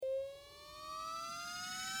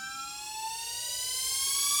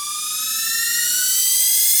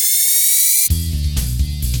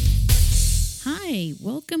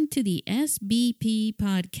Welcome to the SBP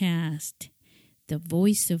Podcast, the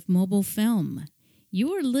voice of mobile film.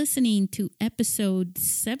 You are listening to episode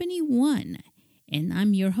 71, and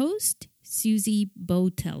I'm your host, Susie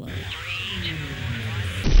Botello.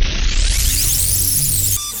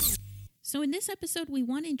 So in this episode, we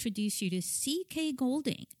want to introduce you to C.K.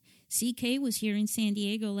 Golding. C.K. was here in San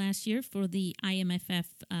Diego last year for the IMFF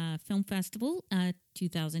Film Festival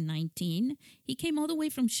 2019. He came all the way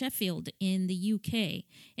from Sheffield in the UK,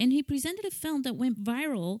 and he presented a film that went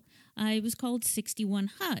viral. It was called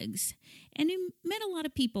 61 Hugs, and he met a lot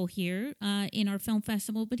of people here in our film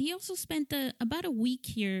festival, but he also spent about a week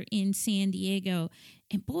here in San Diego,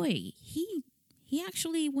 and boy, he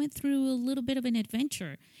actually went through a little bit of an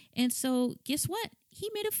adventure, and so guess what? He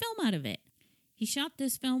made a film out of it. He shot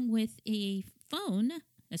this film with a phone,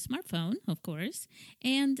 a smartphone, of course,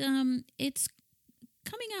 and it's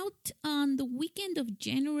coming out on the weekend of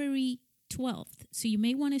January 12th. So you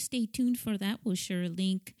may want to stay tuned for that. We'll share a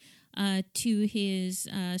link to his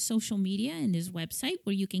social media and his website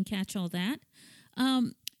where you can catch all that.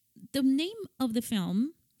 The name of the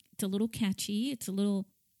film, it's a little catchy, it's a little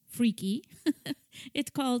freaky. It's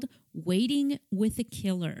called Waiting with a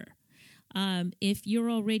Killer. If you're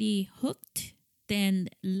already hooked, then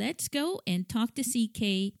let's go and talk to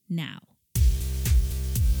CK now.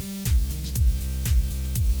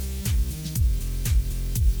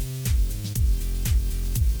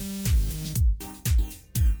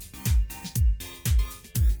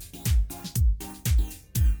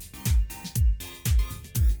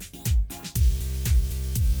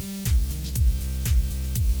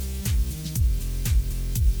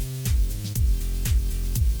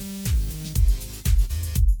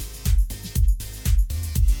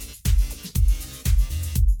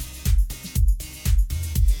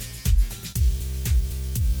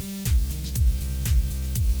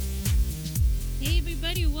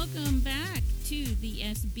 Welcome back to the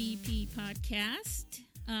SBP Podcast,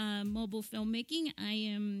 Mobile Filmmaking. I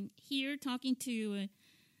am here talking to,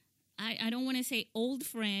 I don't want to say old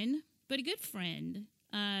friend, but a good friend,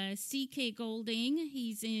 C.K. Golding.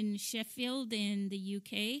 He's in Sheffield in the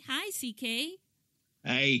UK. Hi, C.K.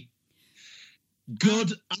 Hey.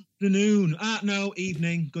 Good afternoon. No,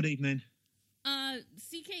 evening. Good evening.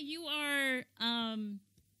 C.K.,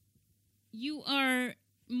 you are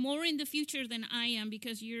more in the future than I am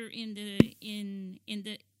because you're in the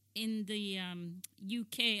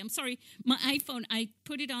UK. I'm sorry, my iPhone, I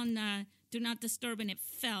put it on Do Not Disturb and it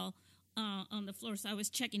fell on the floor, so I was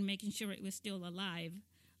checking, making sure it was still alive.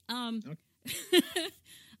 Okay.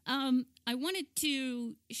 I wanted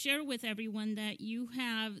to share with everyone that you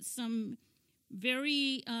have some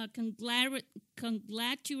very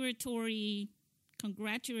congratulatory.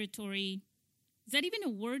 Is that even a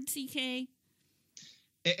word, CK?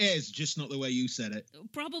 It is, just not the way you said it.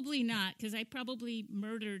 Probably not, because I probably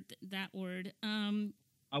murdered that word.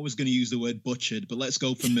 I was going to use the word butchered, but let's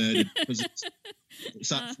go for murdered, because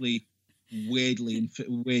it's actually weirdly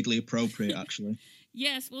appropriate, actually.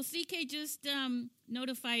 Yes, well, CK just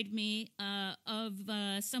notified me of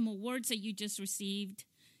some awards that you just received.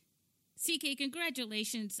 CK,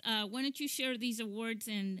 congratulations. Why don't you share these awards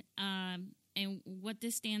and what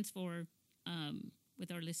this stands for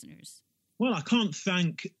with our listeners? Well, I can't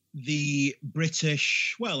thank the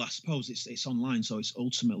British. Well, I suppose it's online, so it's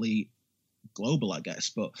ultimately global, I guess.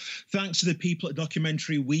 But thanks to the people at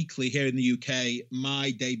Documentary Weekly here in the UK, my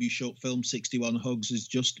debut short film, 61 Hugs, has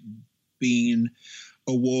just been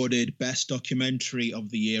awarded Best Documentary of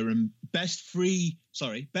the Year and Best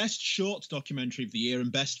Short Documentary of the Year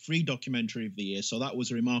and Best Free Documentary of the Year. So that was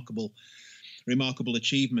a remarkable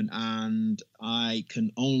achievement, and I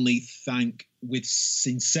can only thank with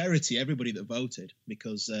sincerity everybody that voted,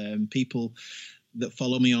 because people that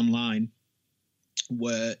follow me online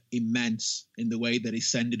were immense in the way that he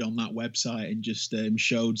ascended on that website and just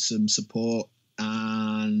showed some support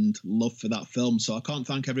and love for that film. So I can't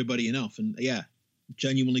thank everybody enough, and yeah,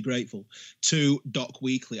 genuinely grateful to Doc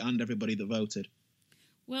Weekly and everybody that voted.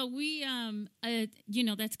 Well, we,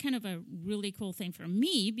 that's kind of a really cool thing for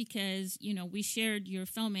me because, we shared your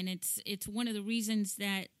film, and it's one of the reasons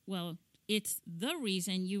that, well, it's the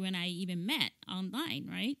reason you and I even met online,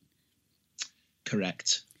 right?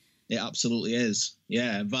 Correct. It absolutely is.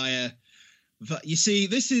 Yeah, you see,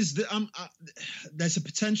 this is there's a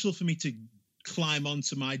potential for me to climb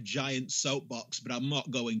onto my giant soapbox, but I'm not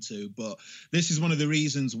going to. But this is one of the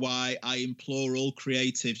reasons why I implore all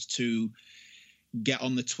creatives to get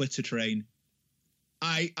on the Twitter train.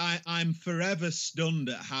 I'm forever stunned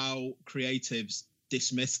at how creatives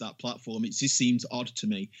dismiss that platform. It just seems odd to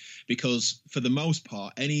me, because for the most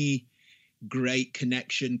part, any great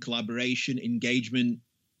connection, collaboration, engagement,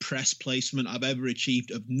 press placement I've ever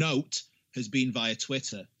achieved of note has been via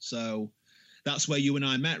Twitter. So that's where you and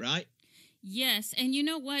I met, right? Yes, and you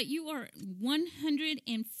know what? You are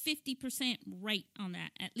 150% right on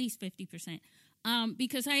that, at least 50%.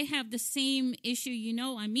 Because I have the same issue. You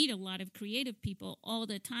know, I meet a lot of creative people all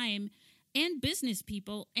the time and business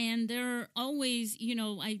people, and they're always, you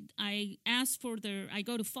know, I ask for I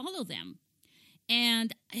go to follow them,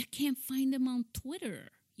 and I can't find them on Twitter,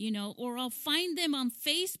 you know, or I'll find them on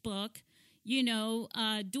Facebook, you know,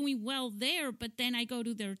 doing well there, but then I go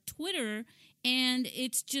to their Twitter, and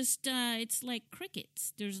it's just, it's like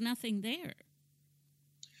crickets. There's nothing there.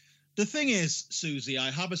 The thing is, Susie,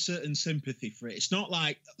 I have a certain sympathy for it. It's not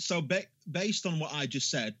like, so based on what I just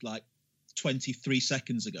said, like 23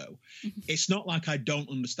 seconds ago, it's not like I don't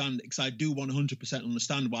understand it, because I do 100%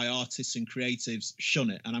 understand why artists and creatives shun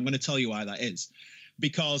it. And I'm going to tell you why that is.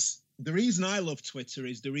 Because the reason I love Twitter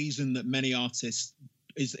is the reason that many artists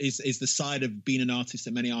is the side of being an artist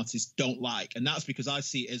that many artists don't like. And that's because I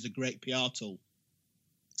see it as a great PR tool.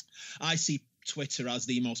 I see Twitter as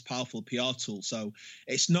the most powerful PR tool. So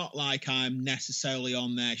it's not like I'm necessarily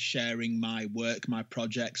on there sharing my work, my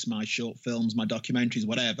projects, my short films, my documentaries,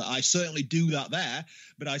 whatever. I certainly do that there,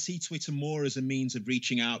 but I see Twitter more as a means of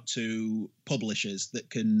reaching out to publishers that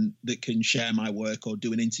can share my work or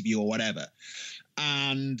do an interview or whatever.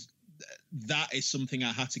 And that is something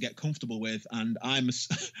I had to get comfortable with, and I'm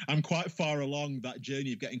quite far along that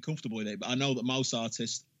journey of getting comfortable with it, but I know that most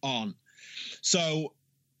artists aren't. So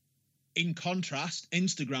in contrast,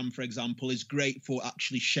 Instagram, for example, is great for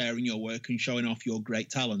actually sharing your work and showing off your great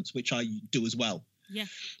talents, which I do as well. Yeah.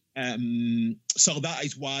 So that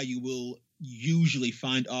is why you will usually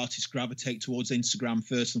find artists gravitate towards Instagram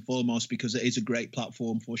first and foremost, because it is a great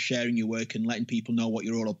platform for sharing your work and letting people know what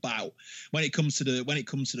you're all about. When it comes to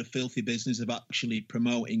the filthy business of actually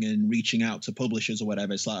promoting and reaching out to publishers or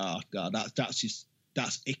whatever, it's like, oh God,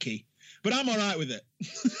 that's icky. But I'm all right with it.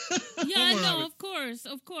 Yeah, no, of course.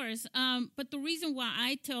 But the reason why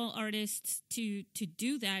I tell artists to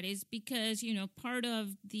do that is because, you know, part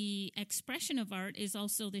of the expression of art is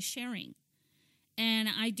also the sharing. And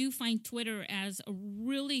I do find Twitter as a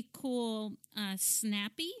really cool,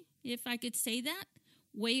 snappy, if I could say that,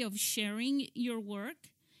 way of sharing your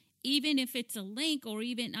work. Even if it's a link, or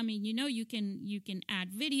even, I mean, you know, you can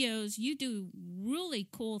add videos. You do really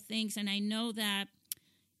cool things, and I know that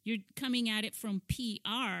you're coming at it from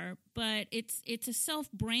PR, but it's a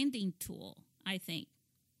self-branding tool, I think.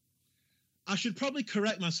 I should probably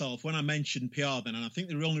correct myself when I mentioned PR then, and I think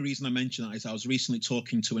the only reason I mentioned that is I was recently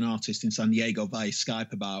talking to an artist in San Diego via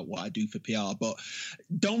Skype about what I do for PR. But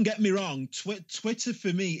don't get me wrong, Twitter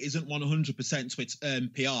for me isn't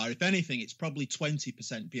 100% PR. If anything, it's probably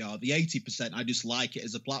 20% PR. The 80%, I just like it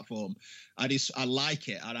as a platform. I like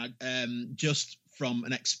it, and I just from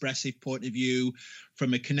an expressive point of view,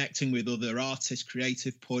 from a connecting with other artists,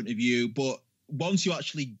 creative point of view. But once you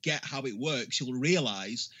actually get how it works, you'll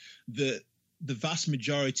realize that the vast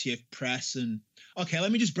majority of press and, okay,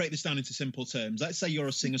 let me just break this down into simple terms. Let's say you're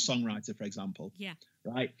a singer-songwriter, for example. Yeah.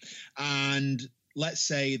 Right. And let's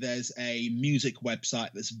say there's a music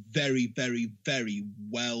website that's very, very, very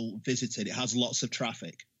well visited. It has lots of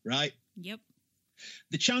traffic, right? Yep.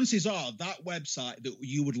 The chances are that website that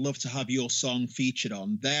you would love to have your song featured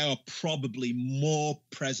on, they are probably more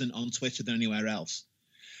present on Twitter than anywhere else.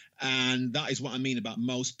 And that is what I mean about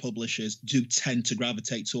most publishers do tend to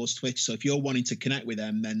gravitate towards Twitter. So if you're wanting to connect with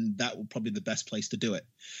them, then that will probably be the best place to do it.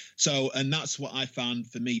 So, and that's what I found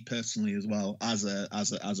for me personally as well, as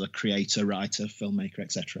a creator, writer, filmmaker,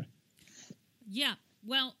 etc. Yeah,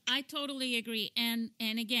 well, I totally agree. And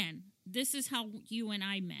again, this is how you and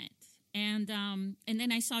I met. And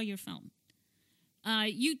then I saw your film.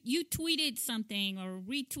 You tweeted something or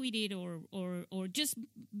retweeted or just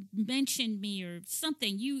mentioned me or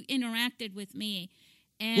something. You interacted with me,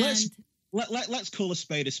 and let's call a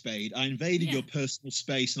spade a spade. I invaded your personal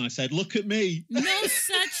space and I said, "Look at me." No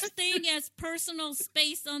such thing as personal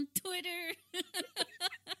space on Twitter.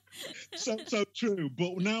 so true.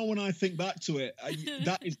 But now when I think back to it,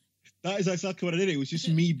 that is exactly what I did. It was just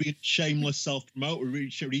me being shameless self-promoter,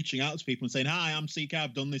 reaching out to people and saying, "Hi, I'm CK,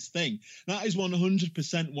 I've done this thing." That is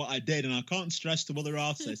 100% what I did, and I can't stress to other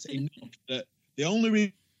artists enough that the only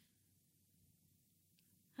reason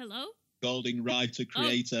Golding, writer,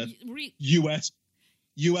 creator, US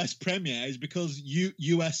premiere is because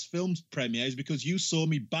US films premiere is because you saw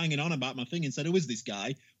me banging on about my thing and said, "Who is this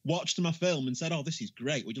guy?" Watched my film and said, "Oh, this is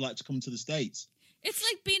great. Would you like to come to the States?" It's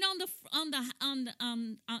like being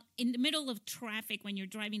in the middle of traffic when you're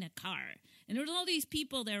driving a car, and there's all these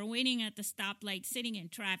people that are waiting at the stoplight, sitting in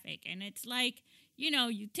traffic, and it's like,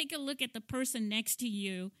 you take a look at the person next to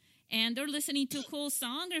you, and they're listening to a cool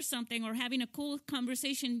song or something, or having a cool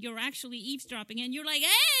conversation. You're actually eavesdropping, and you're like,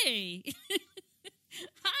 "Hey,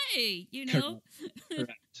 hi,"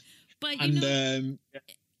 Correct. But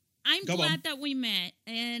I'm Go glad on. that we met,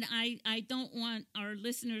 and I don't want our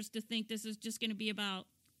listeners to think this is just going to be about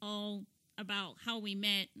how we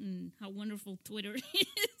met and how wonderful Twitter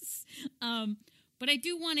is. But I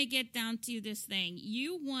do want to get down to this thing.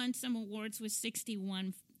 You won some awards with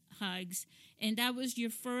 61 Hugs, and that was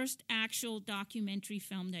your first actual documentary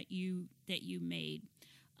film that you made.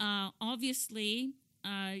 Obviously,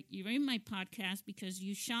 you're in my podcast because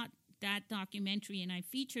you shot that documentary, and I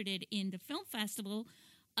featured it in the film festival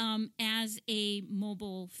as a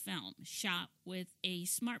mobile film shot with a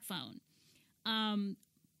smartphone. One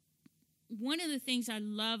of the things I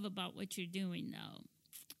love about what you're doing, though,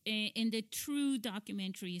 in the true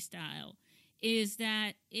documentary style, is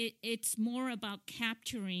that it's more about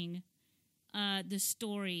capturing the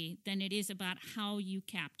story than it is about how you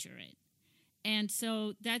capture it. And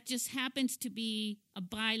so that just happens to be a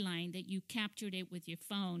byline that you captured it with your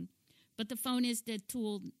phone. But the phone is the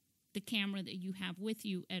tool, the camera that you have with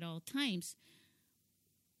you at all times.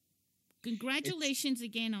 Congratulations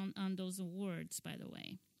again on those awards, by the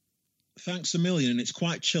way. Thanks a million. And it's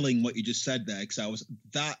quite chilling what you just said there, because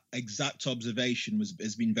that exact observation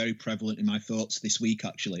has been very prevalent in my thoughts this week,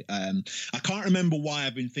 actually. I can't remember why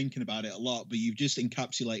I've been thinking about it a lot, but you've just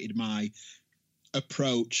encapsulated my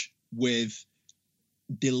approach with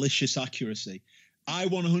delicious accuracy. I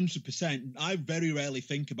 100%, I very rarely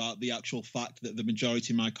think about the actual fact that the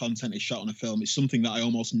majority of my content is shot on a film. It's something that I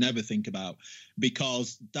almost never think about,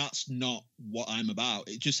 because that's not what I'm about.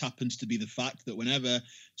 It just happens to be the fact that whenever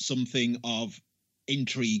something of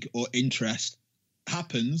intrigue or interest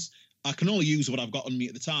happens, I can only use what I've got on me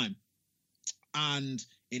at the time. And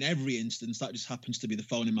in every instance, that just happens to be the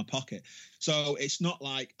phone in my pocket. So it's not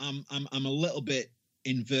like I'm a little bit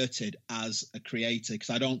inverted as a creator, because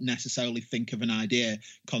I don't necessarily think of an idea,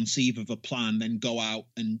 conceive of a plan, then go out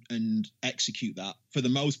and execute that. For the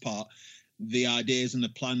most part, the ideas and the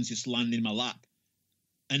plans just land in my lap.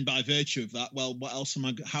 And by virtue of that, well,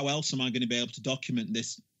 how else am I going to be able to document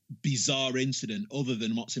this bizarre incident other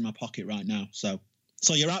than what's in my pocket right now? So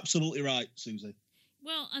you're absolutely right, Susie.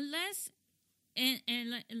 Well, unless, and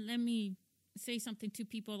let me say something to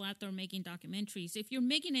people out there making documentaries. If you're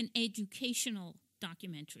making an educational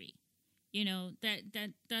documentary,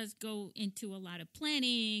 that does go into a lot of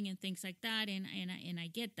planning and things like that, and I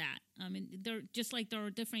get that. I mean, there are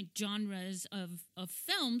different genres of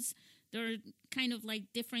films. There are kind of like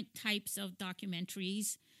different types of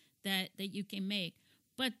documentaries that you can make,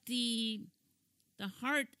 but the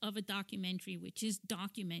heart of a documentary, which is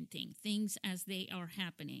documenting things as they are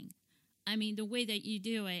happening. I mean, the way that you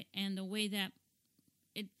do it, and the way that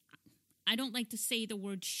I don't like to say the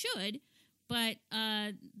word should, but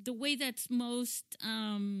the way that's most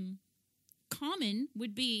common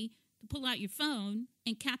would be to pull out your phone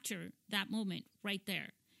and capture that moment right there.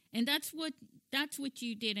 And that's what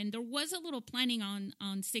you did. And there was a little planning on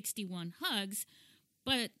 61 Hugs,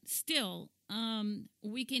 but still,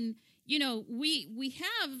 we can, we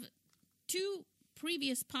have 2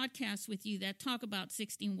 previous podcasts with you that talk about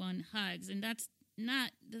 61 Hugs, and that's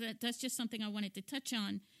just something I wanted to touch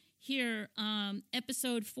on here,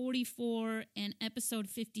 episode 44 and episode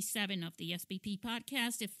 57 of the SBP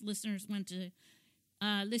podcast, if listeners want to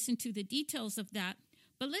listen to the details of that.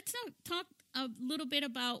 But let's now talk a little bit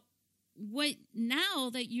about what,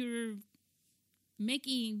 now that you're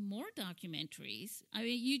making more documentaries. I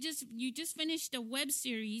mean, you just finished a web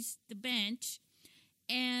series, The Bench,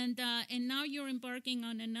 and now you're embarking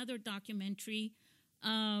on another documentary,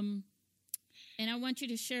 and I want you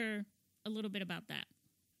to share a little bit about that.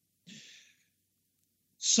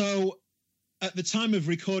 So at the time of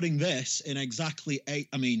recording this, in exactly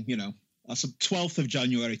that's 12th of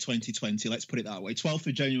January 2020, let's put it that way. 12th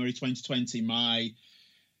of January 2020, my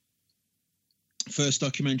first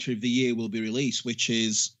documentary of the year will be released, which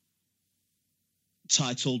is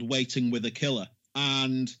titled Waiting with a Killer.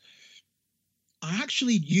 And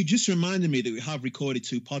you just reminded me that we have recorded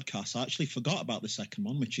 2 podcasts. I actually forgot about the second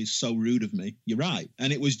one, which is so rude of me. You're right.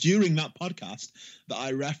 And it was during that podcast that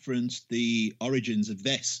I referenced the origins of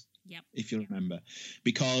this, if you remember.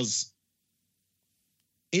 Because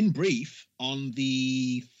in brief, on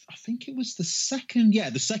I think it was the second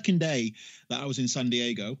day that I was in San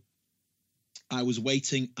Diego, I was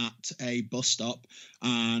waiting at a bus stop,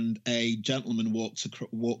 and a gentleman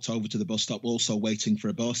walked over to the bus stop, also waiting for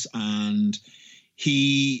a bus, and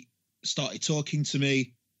he started talking to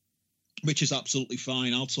me, which is absolutely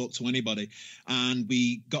fine. I'll talk to anybody. And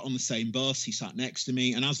we got on the same bus. He sat next to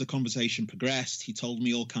me. And as the conversation progressed, he told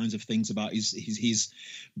me all kinds of things about his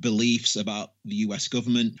beliefs about the US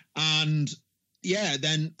government. And yeah,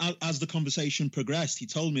 then as the conversation progressed, he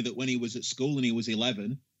told me that when he was at school and he was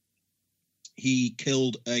 11, he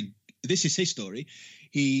killed this is his story.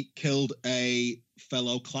 He killed a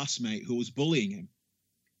fellow classmate who was bullying him.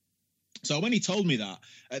 So when he told me that,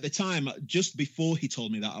 at the time, just before he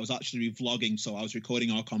told me that, I was actually vlogging, so I was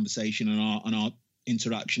recording our conversation and our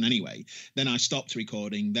interaction anyway. Then I stopped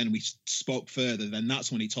recording. Then we spoke further. Then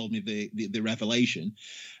that's when he told me the revelation,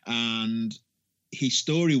 and his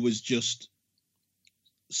story was just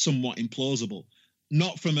somewhat implausible.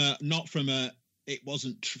 Not from a it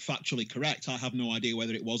wasn't factually correct. I have no idea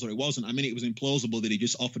whether it was or it wasn't. I mean, it was implausible that he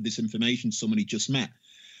just offered this information to someone he just met,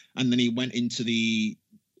 and then he went into the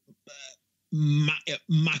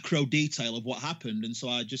macro detail of what happened. And so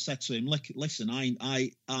I just said to him, listen,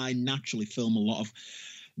 I naturally film a lot of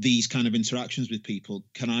these kind of interactions with people.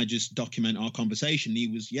 Can I just document our conversation? He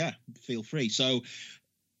was, yeah, feel free. So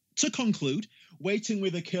to conclude, Waiting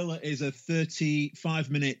with a Killer is a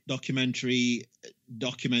 35-minute documentary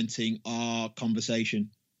documenting our conversation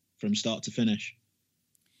from start to finish.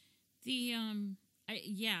 And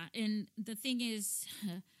the thing is,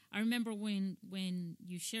 I remember when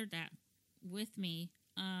you shared that with me,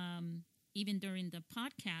 even during the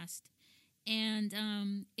podcast,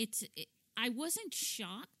 and I wasn't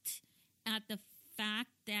shocked at the fact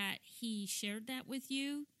that he shared that with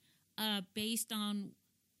you, based on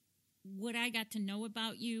what I got to know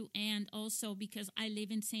about you, and also because I live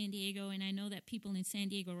in San Diego, and I know that people in San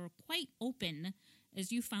Diego are quite open,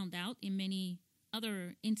 as you found out in many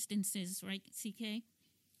other instances, right, CK?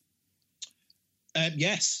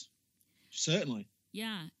 Yes, certainly.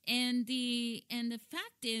 Yeah, and the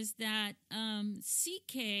fact is that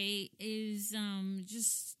CK is,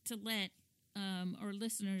 just to let our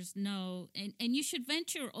listeners know, and you should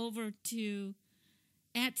venture over to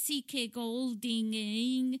at CK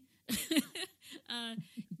Golding,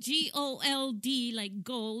 GOLD, like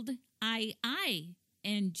gold, IING,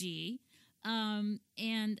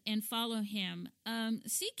 and follow him.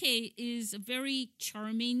 CK is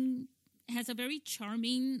has a very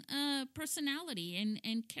charming personality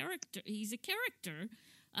and character. He's a character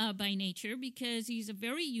by nature, because he's a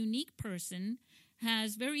very unique person,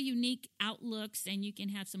 has very unique outlooks, and you can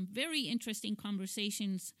have some very interesting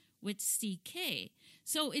conversations with CK.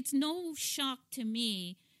 So it's no shock to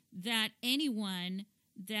me that anyone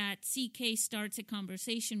that CK starts a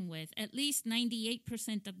conversation with, at least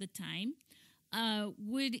 98% of the time,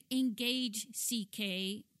 would engage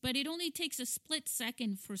CK, but it only takes a split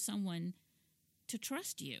second for someone to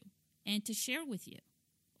trust you and to share with you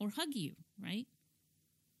or hug you, right?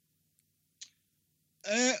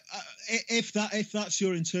 If that's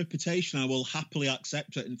your interpretation, I will happily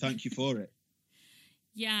accept it and thank you for it.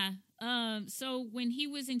 Yeah. So when he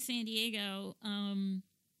was in San Diego,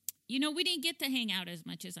 we didn't get to hang out as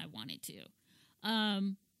much as I wanted to.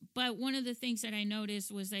 But one of the things that I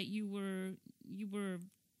noticed was that you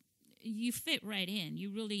fit right in. You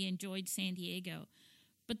really enjoyed San Diego.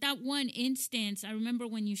 But that one instance, I remember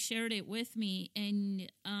when you shared it with me,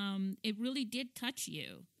 and it really did touch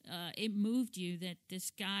you. It moved you that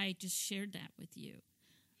this guy just shared that with you.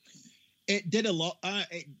 It did a lot.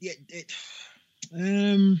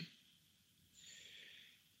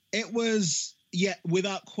 It was, yeah,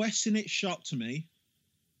 without question, it shocked me.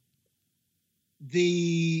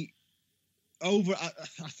 I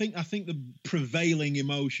think the prevailing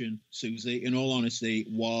emotion, Susie, in all honesty,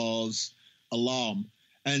 was alarm,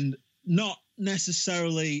 and not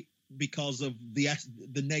necessarily because of the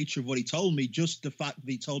nature of what he told me, just the fact that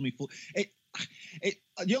he told me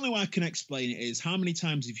the only way I can explain it is, how many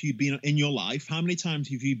times have you been in your life? How many times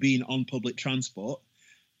have you been on public transport?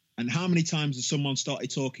 And how many times has someone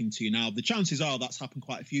started talking to you? Now, the chances are that's happened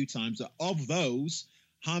quite a few times. Of those,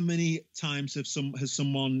 how many times has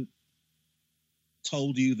someone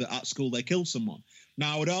told you that at school they killed someone?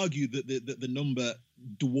 Now, I would argue that the number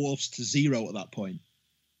dwarfs to zero at that point.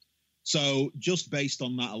 So just based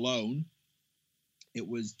on that alone, it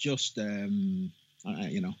was just,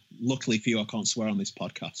 luckily for you, I can't swear on this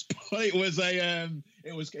podcast, but it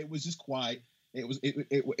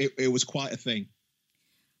was quite a thing.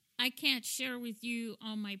 I can't share with you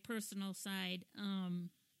on my personal side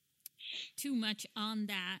too much on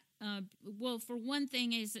that. Well, for one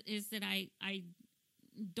thing is that I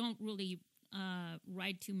don't really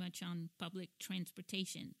ride too much on public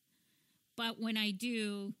transportation. But when I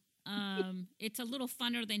do, it's a little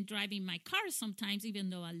funner than driving my car sometimes, even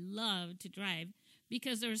though I love to drive,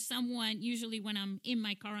 because there's someone, usually when I'm in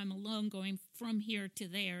my car, I'm alone going from here to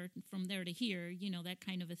there, from there to here, you know, that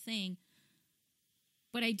kind of a thing.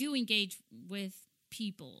 But I do engage with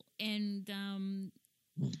people, and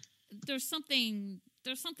there's something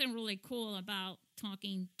really cool about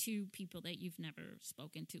talking to people that you've never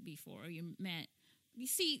spoken to before or you met. You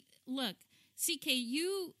see, look, CK,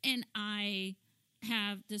 you and I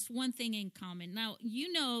have this one thing in common. Now,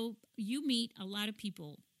 you know, you meet a lot of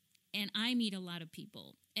people, and I meet a lot of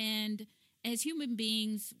people. And as human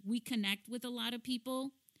beings, we connect with a lot of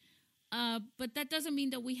people. But that doesn't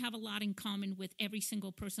mean that we have a lot in common with every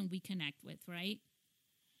single person we connect with, right?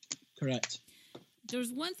 Correct.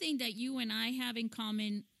 There's one thing that you and I have in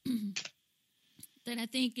common that I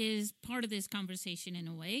think is part of this conversation in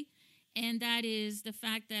a way, and that is the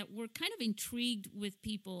fact that we're kind of intrigued with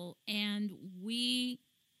people, and we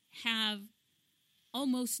have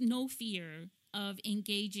almost no fear of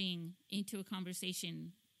engaging into a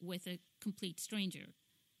conversation with a complete stranger.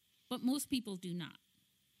 But most people do not.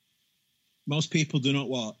 Most people do not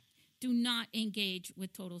what? Do not engage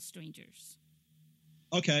with total strangers.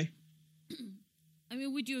 Okay. I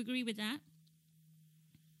mean, would you agree with that?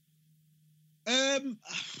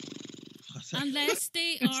 Unless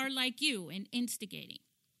they are like you and instigating.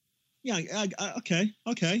 Yeah, okay.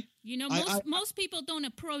 You know, most people don't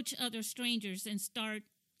approach other strangers and start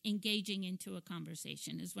engaging into a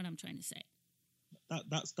conversation, is what I'm trying to say.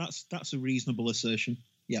 That's a reasonable assertion.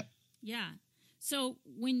 Yeah. Yeah. So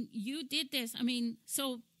when you did this, I mean,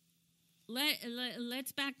 so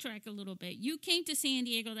let's backtrack a little bit. You came to San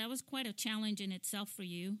Diego. That was quite a challenge in itself for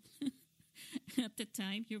you at the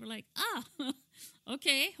time. You were like,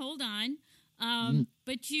 okay, hold on.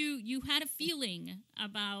 But you had a feeling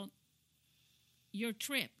about your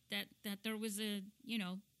trip that there was a, you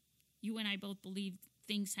know, you and I both believe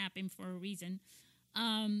things happen for a reason.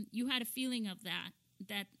 You had a feeling of that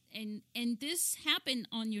and this happened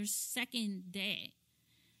on your second day.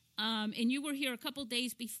 And you were here a couple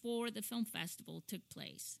days before the film festival took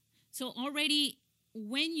place. So already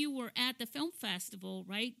when you were at the film festival,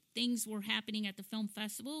 right, things were happening at the film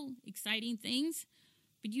festival, exciting things.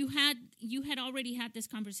 But you had already had this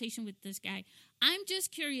conversation with this guy. I'm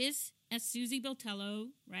just curious, as Susie Botello,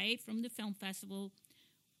 right, from the film festival,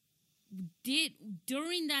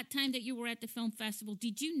 during that time that you were at the film festival,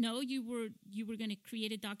 did you know you were going to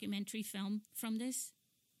create a documentary film from this?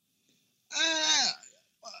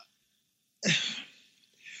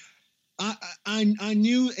 I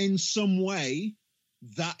knew in some way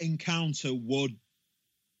that encounter would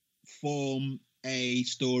form a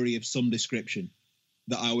story of some description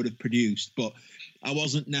that I would have produced, but I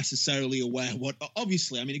wasn't necessarily aware what.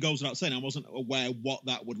 Obviously, I mean, it goes without saying, I wasn't aware what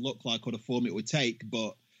that would look like or the form it would take.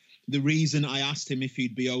 But the reason I asked him if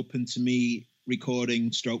he'd be open to me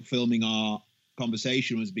recording, filming our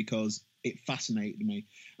conversation was because it fascinated me,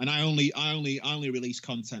 and I only release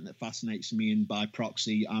content that fascinates me, and by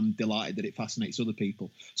proxy, I'm delighted that it fascinates other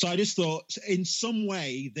people. So I just thought, in some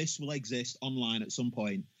way, this will exist online at some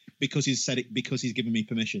point because he's said it, because he's given me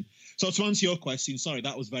permission. So to answer your question, sorry,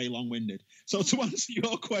 that was very long-winded. So to answer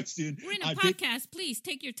your question, we're in a podcast. Please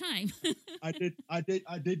take your time. I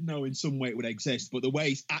did know in some way it would exist, but the way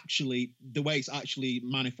it's actually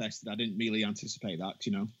manifested, I didn't really anticipate that.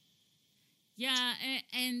 You know. Yeah,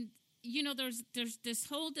 and you know, there's this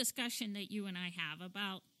whole discussion that you and I have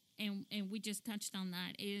about, and we just touched on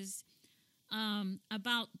that, is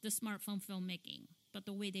about the smartphone filmmaking, but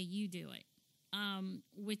the way that you do it,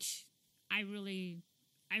 which I really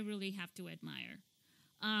have to admire,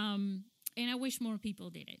 and I wish more people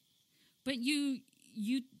did it. But you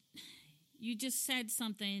just said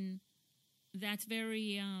something that's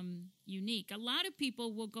very unique. A lot of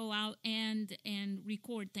people will go out and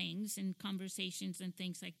record things and conversations and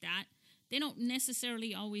things like that. They don't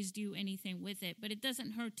necessarily always do anything with it, but it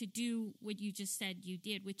doesn't hurt to do what you just said you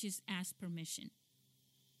did, which is ask permission.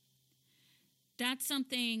 That's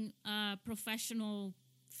something professional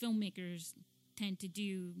filmmakers tend to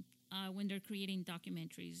do when they're creating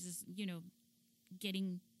documentaries, is, you know,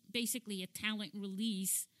 getting basically a talent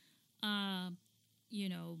release.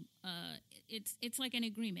 It's like an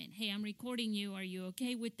agreement. Hey, I'm recording you. Are you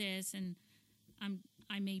okay with this? And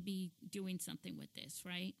I may be doing something with this,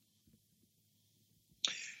 right?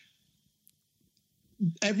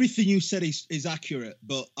 Everything you said is accurate,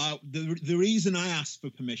 but the reason I asked for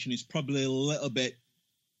permission is probably a little bit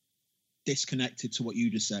disconnected to what you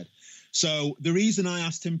just said. So the reason I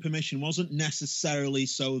asked him permission wasn't necessarily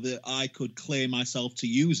so that I could clear myself to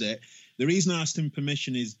use it. The reason I asked him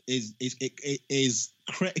permission is it is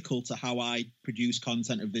critical to how I produce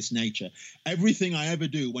content of this nature. Everything I ever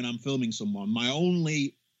do when I'm filming someone, my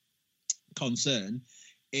only concern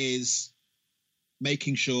is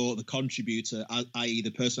making sure the contributor, i.e.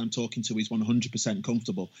 the person I'm talking to, is 100%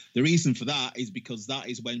 comfortable. The reason for that is because that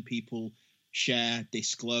is when people share,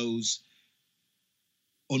 disclose,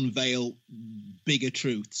 unveil bigger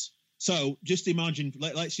truths. So just imagine,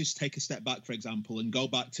 let's just take a step back, for example, and go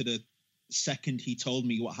back to the second he told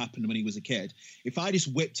me what happened when he was a kid. If I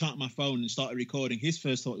just whipped out my phone and started recording, his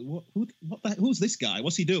first thought, who's this guy?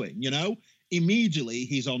 What's he doing? You know, immediately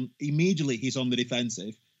he's on the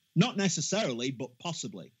defensive. Not necessarily, but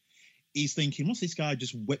possibly. He's thinking, what's this guy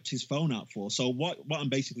just whipped his phone out for? So what I'm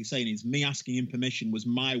basically saying is me asking him permission was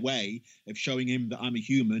my way of showing him that I'm a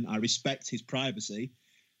human. I respect his privacy.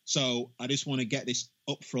 So I just want to get this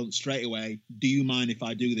up front straight away. Do you mind if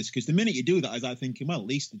I do this? Because the minute you do that, I was thinking, well, at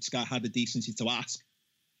least this guy had the decency to ask.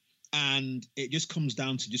 And it just comes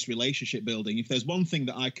down to just relationship building. If there's one thing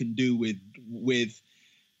that I can do with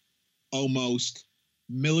almost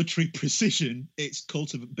military precision, it's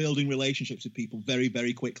building relationships with people very,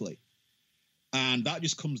 very quickly. And that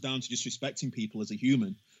just comes down to just respecting people as a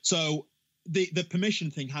human. So the permission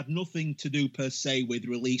thing had nothing to do per se with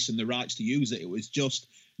release and the rights to use it. It was just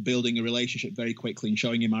building a relationship very quickly and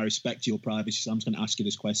showing him I respect your privacy. So I'm just going to ask you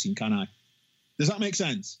this question, can I? Does that make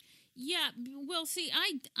sense? Yeah, well, see,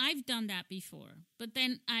 I've done that before, but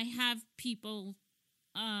then I have people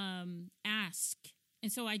ask,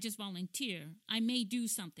 and so I just volunteer. I may do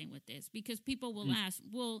something with this because people will ask,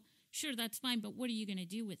 well, sure, that's fine, but what are you going to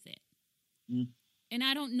do with it? And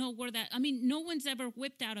I don't know where that, I mean, no one's ever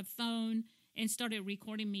whipped out a phone and started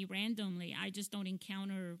recording me randomly. I just don't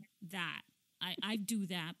encounter that. I do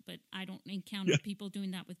that, but I don't encounter people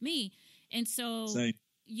doing that with me. And so,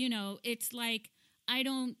 you know, it's like, I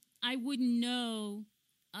wouldn't know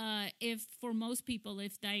if for most people,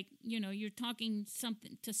 if like, you know, you're talking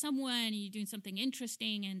something to someone and you're doing something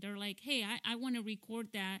interesting and they're like, hey, I want to record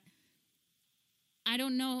that. I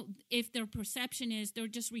don't know if their perception is they're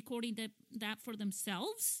just recording that for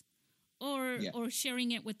themselves or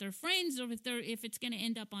sharing it with their friends, or if it's going to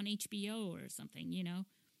end up on HBO or something, you know?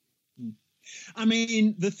 I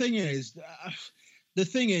mean, the thing is,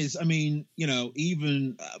 I mean, you know,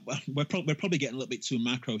 even we're probably getting a little bit too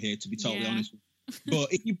macro here, to be totally honest.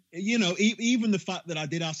 But you know, even the fact that I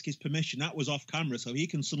did ask his permission, that was off camera, so he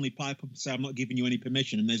can suddenly pipe up and say, "I'm not giving you any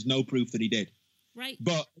permission," and there's no proof that he did. Right.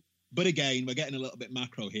 But again, we're getting a little bit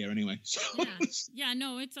macro here, anyway. So. Yeah.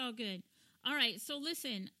 No, it's all good. All right. So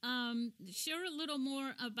listen, share a little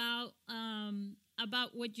more about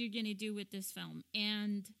what you're going to do with this film,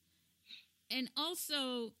 and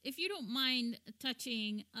also, if you don't mind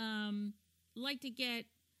touching, like to get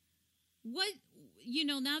what, you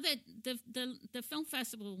know, now that the film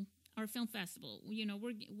festival, our film festival, you know,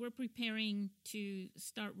 we're preparing to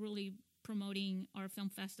start really promoting our film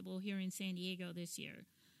festival here in San Diego this year.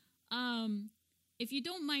 If you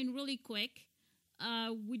don't mind, really quick,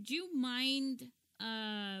 would you mind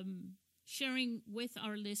sharing with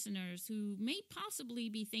our listeners who may possibly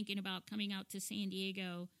be thinking about coming out to San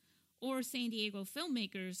Diego, or San Diego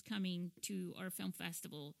filmmakers coming to our film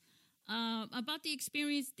festival, about the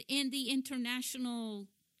experience and the international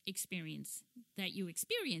experience that you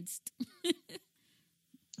experienced?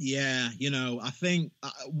 Yeah, you know, I think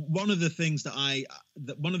one of the things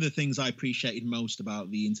I appreciated most about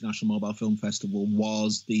the International Mobile Film Festival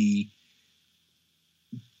was the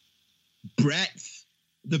breadth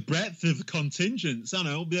of contingents. I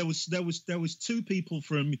know there was two people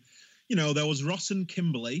from, you know, there was Ross and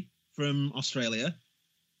Kimberly from Australia.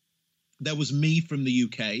 There was me from the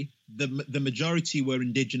UK. The majority were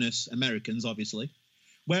Indigenous Americans, obviously.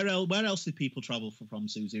 Where else did people travel from,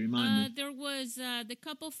 Susie? Remind me. There was the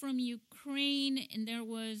couple from Ukraine, and there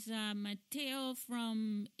was Matteo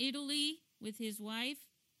from Italy with his wife.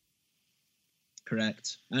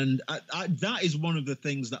 Correct. And that is one of the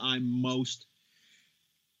things that I most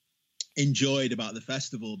enjoyed about the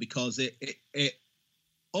festival, because it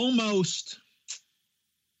almost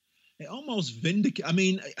vindicated. I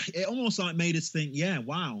mean, it almost like made us think, yeah,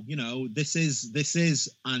 wow, you know, this is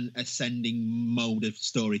an ascending mode of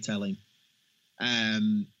storytelling,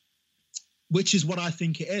 which is what I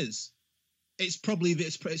think it is. It's probably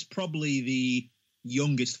the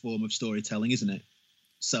youngest form of storytelling, isn't it?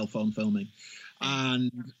 Cell phone filming.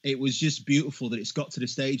 And it was just beautiful that it's got to the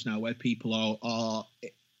stage now where people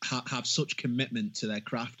have such commitment to their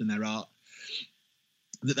craft and their art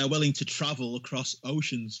that they're willing to travel across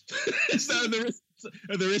oceans. So at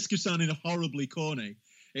the risk of sounding horribly corny,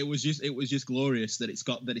 it was just glorious that it's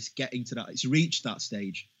getting to that. It's reached that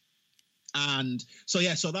stage. And so,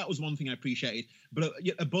 yeah, so that was one thing I appreciated. But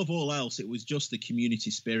above all else, it was just the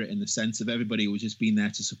community spirit in the sense of everybody was just being there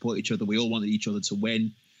to support each other. We all wanted each other to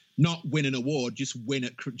win, not win an award, just win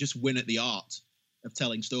at the art of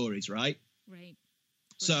telling stories, right? Right.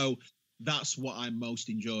 So that's what I most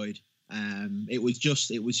enjoyed. It was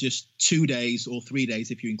just 2 days or 3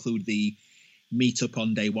 days if you include the meetup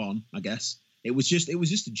on day one, I guess. It was just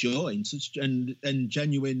a joy and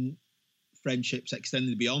genuine friendships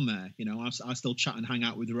extended beyond there. You know, I still chat and hang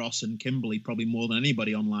out with Ross and Kimberly probably more than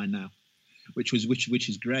anybody online now, which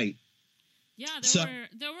is great. Yeah,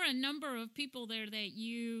 there were a number of people there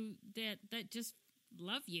that just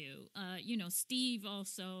love you. You know, Steve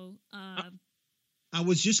also. I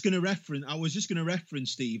was just going to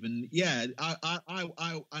reference Steve, and yeah,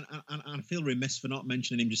 I feel remiss for not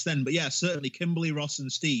mentioning him just then. But yeah, certainly Kimberly, Ross,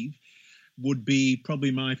 and Steve would be probably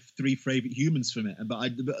my 3 favorite humans from it.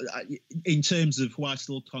 But in terms of who I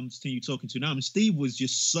still continue talking to now, Steve was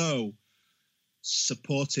just so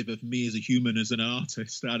supportive of me as a human, as an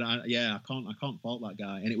artist. I can't fault that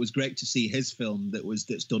guy. And it was great to see his film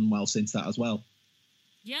that's done well since that as well.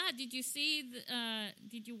 Yeah, did you see?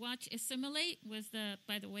 Did you watch Assimilate?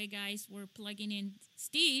 By the way, guys, we're plugging in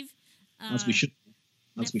Steve. As we should.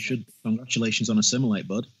 Congratulations on Assimilate,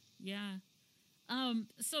 bud. Yeah.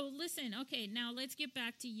 So listen, okay, now let's get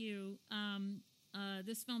back to you.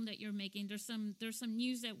 This film that you're making. There's some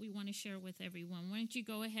news that we want to share with everyone. Why don't you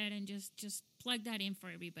go ahead and just plug that in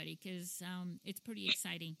for everybody, because it's pretty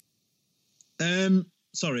exciting.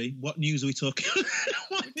 Sorry, what news are we talking?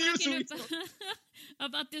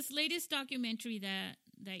 About this latest documentary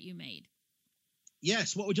that you made.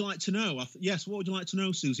 Yes. What would you like to know? What would you like to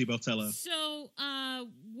know, Susie Botello? So,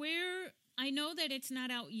 I know that it's not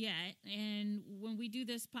out yet, and when we do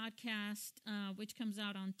this podcast, which comes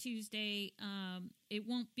out on Tuesday, it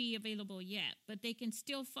won't be available yet, but they can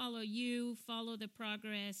still follow the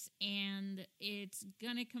progress, and it's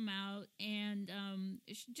gonna come out, and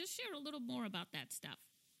just share a little more about that stuff.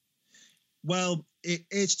 Well, it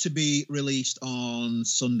is to be released on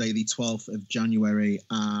Sunday, the 12th of January,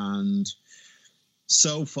 and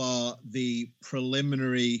so far the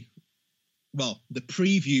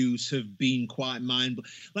previews have been quite mind-blowing.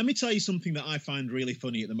 Let me tell you something that I find really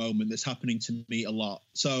funny at the moment that's happening to me a lot.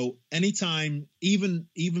 So anytime, even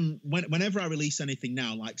whenever I release anything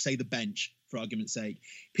now, like say The Bench, for argument's sake,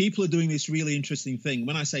 people are doing this really interesting thing.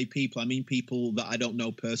 When I say people, I mean people that I don't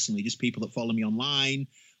know personally, just people that follow me online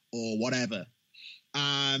or whatever.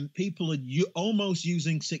 People are almost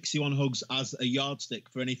using 61 Hugs as a yardstick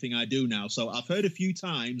for anything I do now. So I've heard a few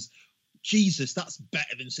times, Jesus, that's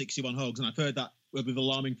better than 61 Hugs, and I've heard that with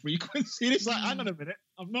alarming frequency. And it's like, hang on a minute,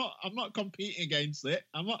 I'm not competing against it.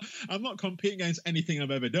 I'm not competing against anything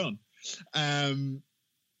I've ever done.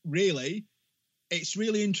 Really, it's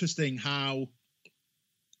really interesting how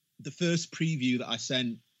the first preview that I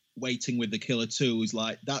sent, Waiting with the Killer 2, is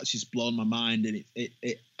like, that's just blown my mind, and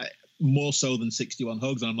it more so than 61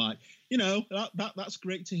 Hugs. And I'm like, you know, that's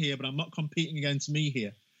great to hear, but I'm not competing against me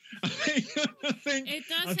here. I think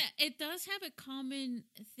it does have a common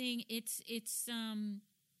thing. It's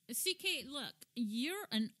CK, look, you're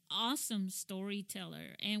an awesome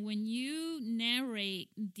storyteller, and when you narrate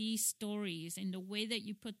these stories and the way that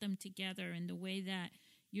you put them together and the way that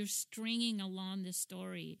you're stringing along the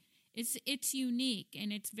story, it's unique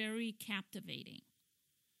and it's very captivating.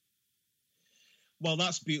 Well,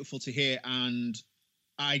 that's beautiful to hear, and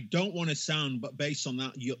I don't want to sound, but based on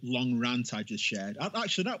that long rant I just shared,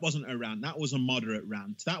 actually, that wasn't a rant. That was a moderate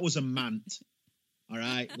rant. That was a mant. All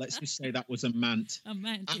right? Let's just say that was a mant. A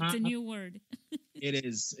mant. It's a new word. It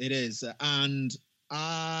is. And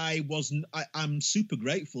I'm super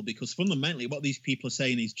grateful, because fundamentally what these people are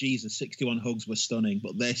saying is, Jesus, 61 Hugs were stunning,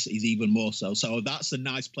 but this is even more so. So that's a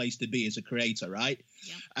nice place to be as a creator, right?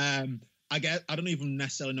 Yeah. I don't even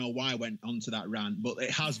necessarily know why I went onto that rant, but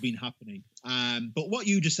it has been happening. But what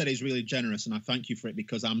you just said is really generous, and I thank you for it,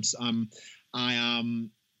 because I'm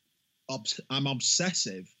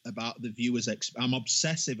obsessive about the viewer's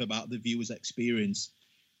experience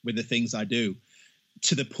with the things I do,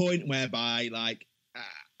 to the point whereby, like,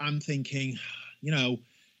 I'm thinking, you know,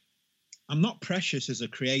 I'm not precious as a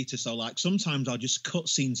creator, so like sometimes I'll just cut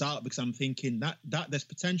scenes out because I'm thinking that there's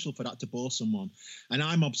potential for that to bore someone, and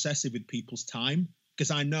I'm obsessive with people's time because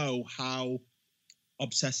I know how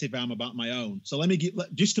obsessive I am about my own. So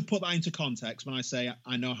just to put that into context, when I say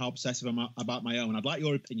I know how obsessive I'm about my own, I'd like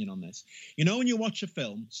your opinion on this. You know, when you watch a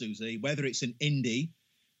film, Susie, whether it's an indie,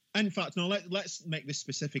 and in fact, no, let's make this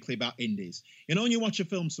specifically about indies. You know, when you watch a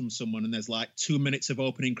film from someone and there's like 2 minutes of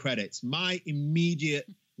opening credits, my immediate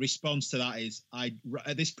response to that is,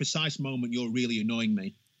 at this precise moment, you're really annoying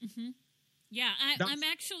me. Mm-hmm. Yeah, I'm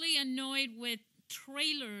actually annoyed with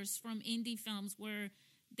trailers from indie films where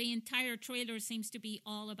the entire trailer seems to be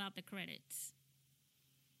all about the credits.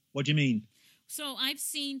 What do you mean? So I've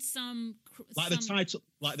seen some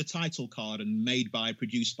the title card and made by,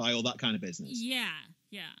 produced by, all that kind of business. Yeah.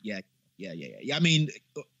 I mean,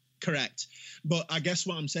 correct. But I guess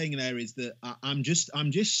what I'm saying there is that I'm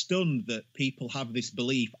just stunned that people have this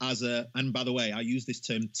belief and by the way, I use this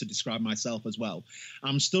term to describe myself as well.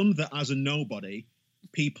 I'm stunned that as a nobody,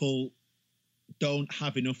 people don't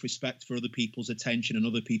have enough respect for other people's attention and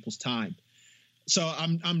other people's time. So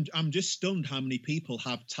I'm just stunned how many people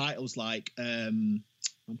have titles like I'm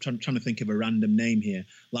trying to think of a random name here,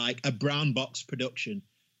 like a brown box production.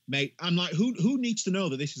 Mate, I'm like, who needs to know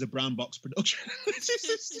that this is a brown box production?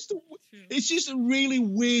 it's just a really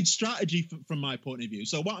weird strategy from my point of view.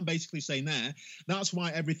 So what I'm basically saying there, that's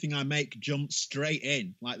why everything I make jumps straight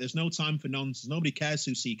in. Like, there's no time for nonsense. Nobody cares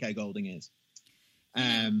who C.K. Golding is.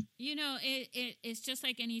 It's just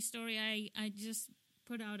like any story. I just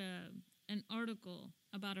put out an article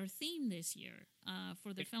about our theme this year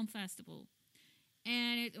for the film festival,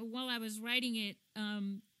 and while I was writing it,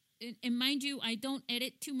 and mind you, I don't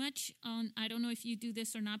edit too much on. I don't know if you do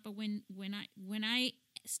this or not, but when I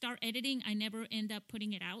start editing, I never end up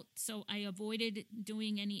putting it out, so I avoided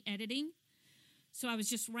doing any editing. So I was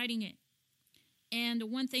just writing it. And the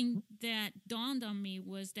one thing that dawned on me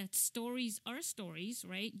was that stories are stories,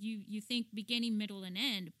 right? You think beginning, middle, and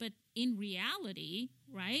end, but in reality,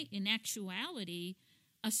 right, in actuality,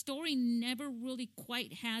 a story never really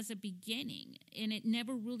quite has a beginning, and it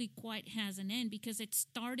never really quite has an end because it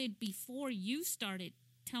started before you started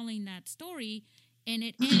telling that story, and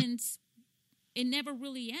it ends. It never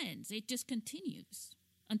really ends. It just continues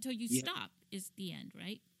until you stop is the end,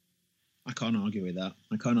 right? I can't argue with that.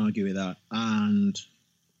 And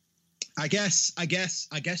I guess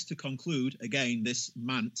to conclude, again, this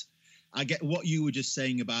rant, I get what you were just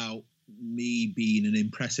saying about me being an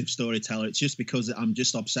impressive storyteller. It's just because I'm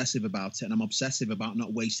just obsessive about it, and I'm obsessive about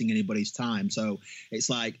not wasting anybody's time. So it's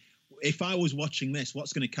like, if I was watching this,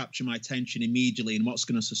 what's going to capture my attention immediately and what's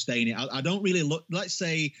going to sustain it? I don't really look, let's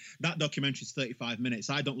say that documentary is 35 minutes.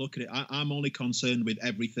 I don't look at it. I'm only concerned with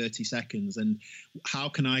every 30 seconds and how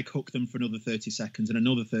can I cook them for another 30 seconds and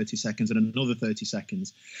another 30 seconds and another 30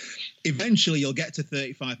 seconds. Eventually you'll get to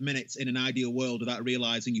 35 minutes in an ideal world without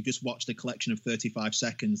realizing you've just watched a collection of 35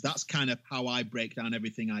 seconds. That's kind of how I break down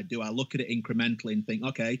everything I do. I look at it incrementally and think,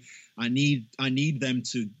 okay, I need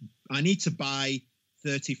to buy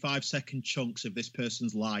 35-second chunks of this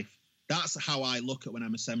person's life. That's how I look at when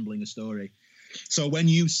I'm assembling a story. So when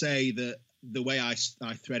you say that the way I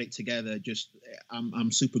thread it together, just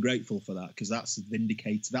I'm super grateful for that, because that's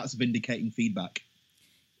vindicating feedback.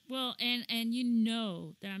 Well, and you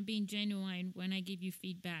know that I'm being genuine when I give you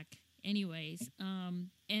feedback anyways.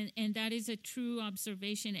 And that is a true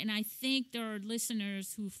observation. And I think there are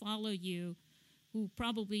listeners who follow you who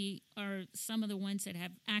probably are some of the ones that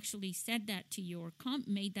have actually said that to you or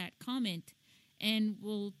made that comment, and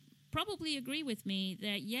will probably agree with me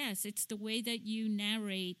that, yes, it's the way that you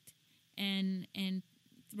narrate and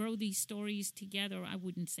throw these stories together. I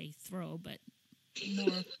wouldn't say throw, but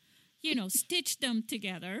more, stitch them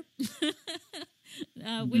together,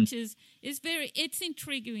 which is it's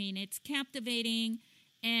intriguing, it's captivating.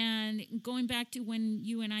 And going back to when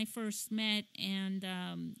you and I first met, and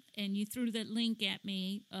you threw that link at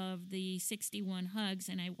me of the 61 Hugs,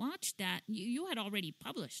 and I watched that. You had already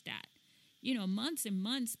published that, months and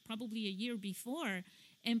months, probably a year before.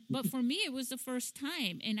 But for me, it was the first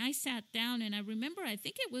time, and I sat down, and I remember, I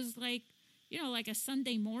think it was like a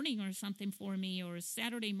Sunday morning or something for me, or a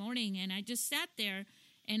Saturday morning, and I just sat there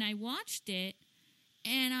and I watched it,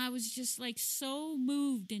 and I was just like so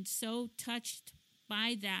moved and so touched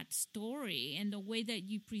by that story and the way that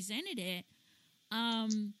you presented it. I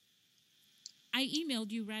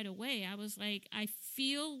emailed you right away. I was like, I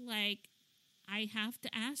feel like I have to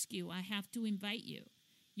ask you. I have to invite you.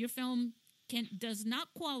 Your film does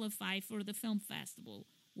not qualify for the film festival.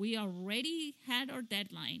 We already had our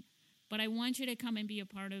deadline, but I want you to come and be a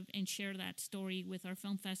part of and share that story with our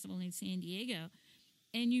film festival in San Diego.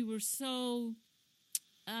 And you were so,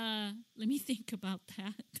 let me think about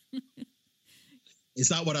that. Is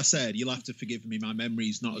that what I said? You'll have to forgive me. My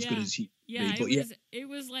memory's not as good as you. Yeah, it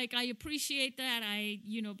was like, I appreciate that.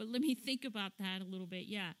 But let me think about that a little bit.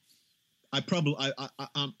 Yeah.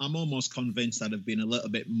 I'm almost convinced I'd have been a little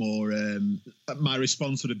bit more. My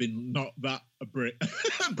response would have been not that a Brit.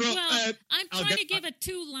 Well, I'm trying to give a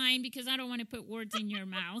 2-line because I don't want to put words in your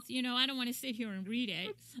mouth. You know, I don't want to sit here and read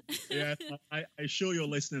it. Yeah, I assure your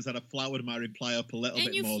listeners that I flowered my reply up a little bit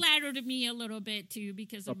more. And you flattered me a little bit too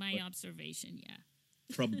because of my observation. Yeah.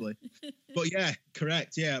 Probably, but yeah,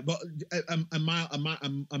 correct. Yeah, but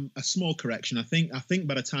a small correction. I think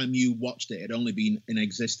by the time you watched it, it had only been in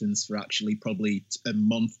existence for actually probably a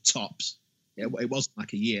month tops. It wasn't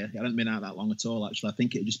like a year. It hadn't been out that long at all. Actually, I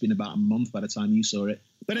think it had just been about a month by the time you saw it.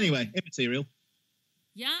 But anyway, immaterial.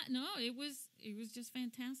 Yeah, no, it was just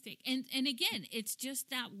fantastic. And again, it's just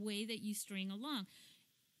that way that you string along.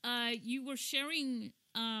 You were sharing.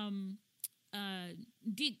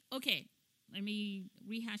 Okay. Let me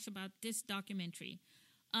rehash about this documentary.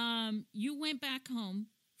 You went back home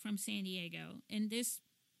from San Diego, and this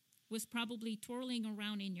was probably twirling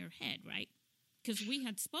around in your head, right? Because we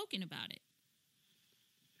had spoken about it.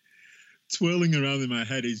 Twirling around in my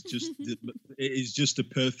head is just the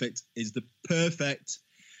perfect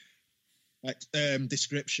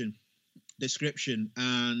description.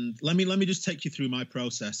 And let me just take you through my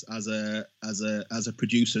process as a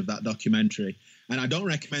producer of that documentary. And I don't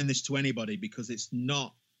recommend this to anybody because it's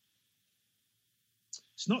not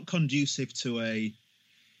conducive to a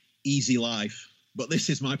easy life. But this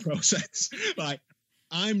is my process. Like,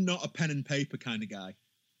 I'm not a pen and paper kind of guy.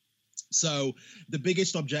 So the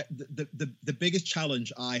biggest the biggest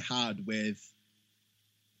challenge I had with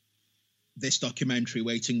this documentary,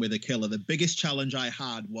 Waiting with a Killer, the biggest challenge I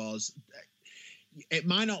had was, it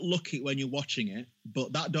might not look it when you're watching it,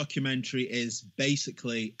 but that documentary is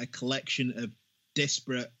basically a collection of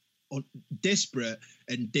disparate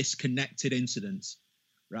and disconnected incidents,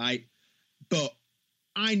 right? But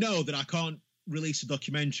I know that I can't release a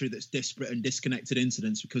documentary that's disparate and disconnected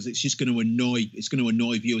incidents because it's just going to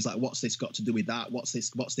annoy viewers. Like, what's this got to do with that? What's this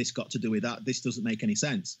got to do with that? This doesn't make any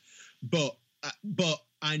sense. But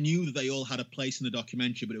I knew that they all had a place in the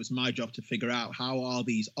documentary, but it was my job to figure out how are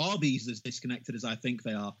these as disconnected as I think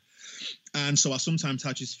they are. And so I sometimes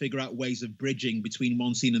had to just figure out ways of bridging between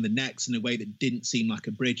one scene and the next in a way that didn't seem like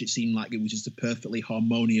a bridge. It seemed like it was just a perfectly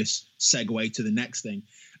harmonious segue to the next thing.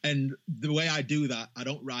 And the way I do that, I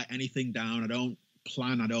don't write anything down. I don't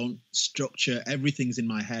plan. I don't structure. Everything's in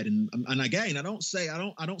my head. And again, I don't say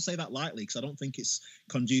that lightly because I don't think it's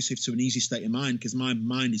conducive to an easy state of mind because my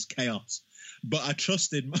mind is chaos. But I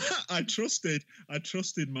trusted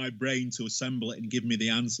my brain to assemble it and give me the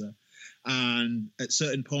answer. And at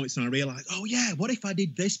certain points, I realized, oh yeah, what if I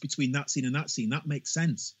did this between that scene and that scene? That makes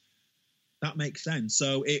sense.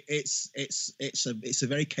 So it's a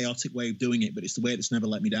very chaotic way of doing it, but it's the way that's never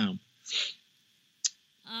let me down.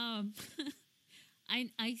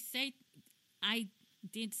 I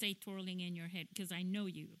did say twirling in your head because I know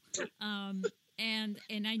you, and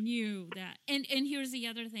I knew that. And here's the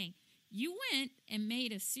other thing: you went and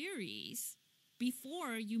made a series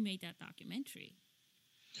before you made that documentary.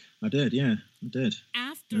 I did, yeah, I did.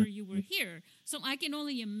 After you were here. So I can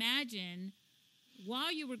only imagine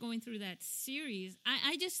while you were going through that series,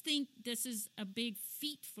 I just think this is a big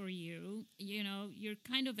feat for you. You know, you're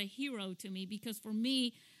kind of a hero to me because for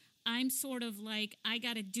me, I'm sort of like, I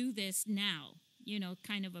got to do this now, you know,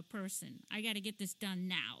 kind of a person. I got to get this done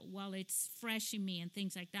now while it's fresh in me and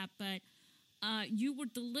things like that. But you were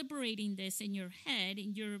deliberating this in your head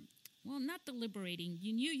and not deliberating.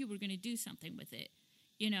 You knew you were going to do something with it.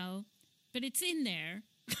 You know, but it's in there.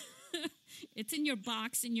 It's in your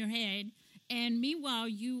box in your head. And meanwhile,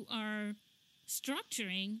 you are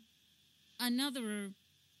structuring another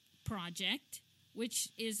project, which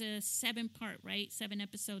is a 7-part,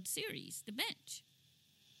 7-episode series, The Bench.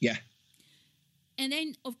 Yeah. And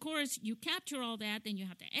then, of course, you capture all that. Then you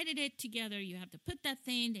have to edit it together. You have to put that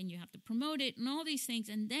thing. Then you have to promote it and all these things.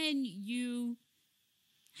 And then you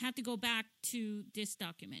have to go back to this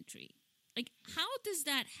documentary. Like, how does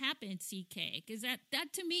that happen, CK? Because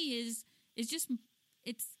that to me is just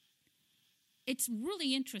it's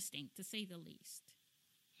really interesting to say the least.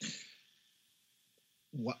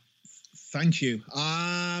 What? Thank you.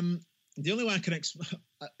 The only way I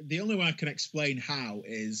can explain how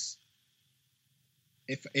is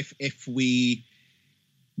if we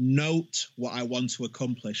note what I want to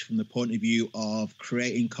accomplish from the point of view of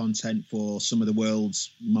creating content for some of the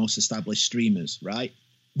world's most established streamers, right?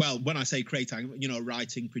 Well, when I say creating, you know,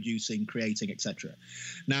 writing, producing, creating, etc.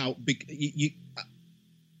 Now,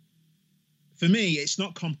 for me, it's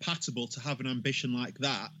not compatible to have an ambition like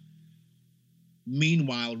that.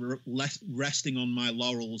 Meanwhile, resting on my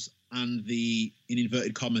laurels and the, in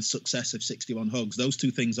inverted commas, success of 61 Hugs. Those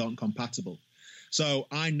two things aren't compatible. So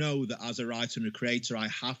I know that as a writer and a creator, I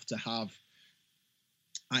have to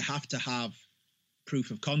have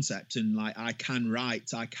proof of concept, and like I can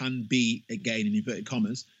write, I can be, again in inverted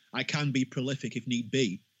commas, I can be prolific if need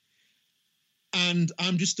be. And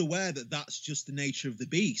I'm just aware that that's just the nature of the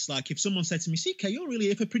beast. Like if someone said to me, CK,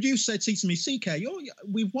 if a producer said to me, CK,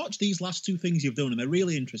 we've watched these last 2 things you've done and they're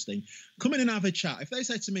really interesting. Come in and have a chat. If they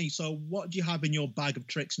said to me, so what do you have in your bag of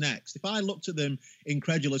tricks next? If I looked at them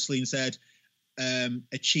incredulously and said,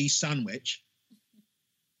 a cheese sandwich,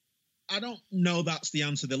 I don't know that's the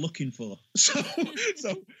answer they're looking for.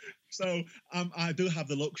 So I do have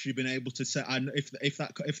the luxury of being able to say, and if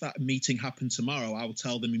that meeting happened tomorrow, I will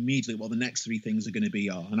tell them immediately what the next 3 things are going to be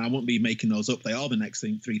are, and I won't be making those up. They are the next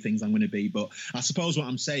 3 things I'm going to be. But I suppose what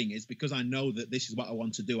I'm saying is, because I know that this is what I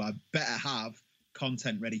want to do, I better have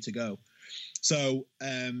content ready to go. So,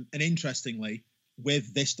 and interestingly,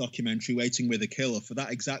 with this documentary, Waiting with a Killer, for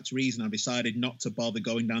that exact reason, I decided not to bother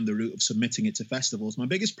going down the route of submitting it to festivals. My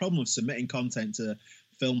biggest problem with submitting content to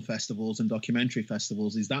film festivals and documentary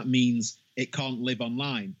festivals is that means it can't live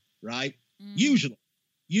online, right? Usually,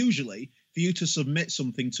 for you to submit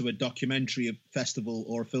something to a documentary festival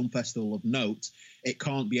or a film festival of note, it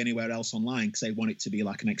can't be anywhere else online because they want it to be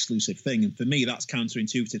like an exclusive thing. And for me, that's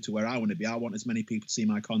counterintuitive to where I want to be. I want as many people to see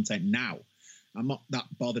my content now. I'm not that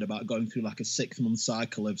bothered about going through like a 6-month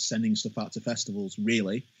cycle of sending stuff out to festivals,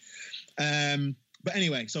 really. But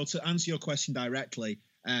anyway, so to answer your question directly,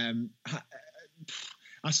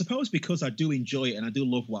 I suppose because I do enjoy it and I do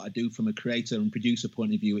love what I do from a creator and producer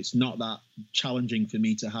point of view, it's not that challenging for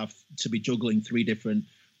me to have to be juggling 3 different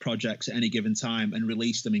projects at any given time and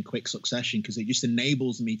release them in quick succession, because it just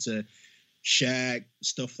enables me to share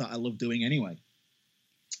stuff that I love doing anyway.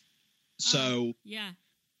 So,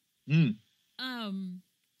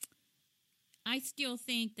 I still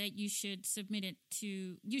think that you should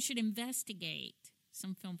you should investigate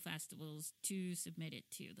some film festivals to submit it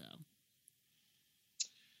to, though.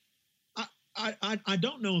 I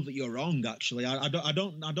don't know that you're wrong. Actually, I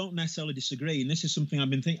don't necessarily disagree, and this is something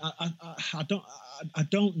I've been thinking. I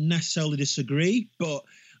don't necessarily disagree, but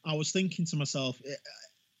I was thinking to myself,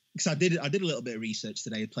 because I did a little bit of research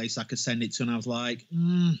today, a place I could send it to, and I was like,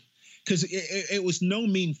 because it was no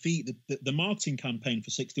mean feat. The marketing campaign for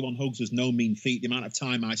 61 Hugs was no mean feat. The amount of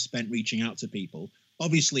time I spent reaching out to people,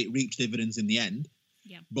 obviously, it reaped dividends in the end.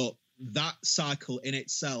 Yeah. But that cycle in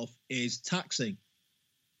itself is taxing.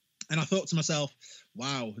 And I thought to myself,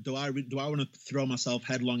 wow, do I want to throw myself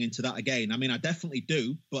headlong into that again? I mean, I definitely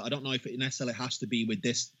do, but I don't know if it necessarily has to be with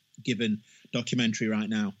this given documentary right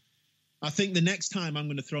now. I think the next time I'm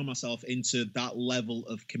going to throw myself into that level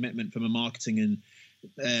of commitment from a marketing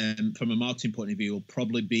and from a marketing point of view will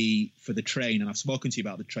probably be for The Train. And I've spoken to you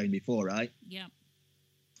about The Train before, right? Yeah.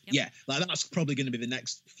 Yep. Yeah, like that's probably going to be the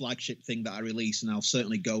next flagship thing that I release, and I'll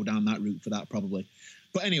certainly go down that route for that probably.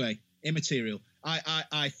 But anyway, immaterial.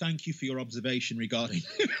 I thank you for your observation regarding.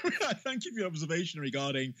 I thank you for your observation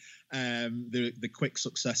regarding the quick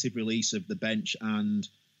successive release of The Bench and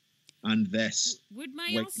this. Would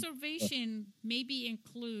my observation maybe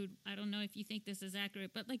include? I don't know if you think this is accurate,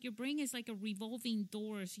 but like your brain is like a revolving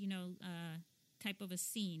doors, type of a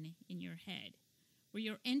scene in your head, where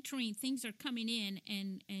you're entering, things are coming in,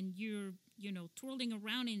 and you're twirling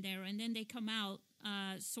around in there, and then they come out,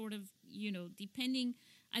 sort of depending.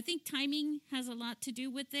 I think timing has a lot to do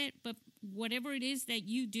with it, but whatever it is that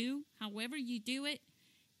you do, however you do it,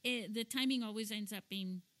 the timing always ends up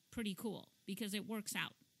being pretty cool because it works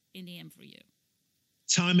out in the end for you.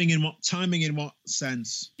 Timing in what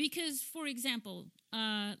sense? Because, for example,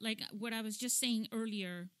 like what I was just saying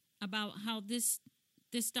earlier about how this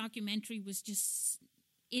documentary was just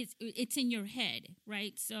it's in your head,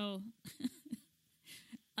 right? So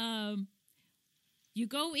you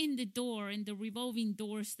go in the door, in the revolving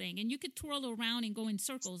doors thing, and you could twirl around and go in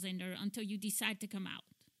circles in there until you decide to come out.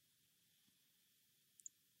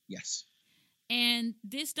 Yes. And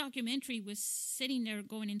this documentary was sitting there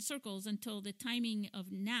going in circles until the timing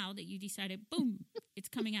of now that you decided, boom, it's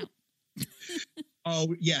coming out.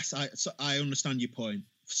 Oh, yes, I understand your point.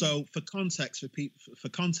 So for context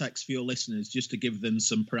for your listeners, just to give them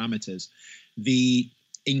some parameters, the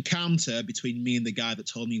encounter between me and the guy that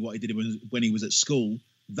told me what he did when he was at school,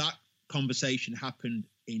 that conversation happened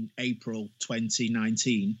in April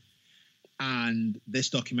 2019, and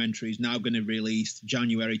this documentary is now going to release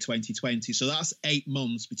January 2020. So that's 8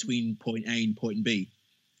 months between point A and point B.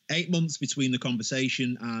 8 months between the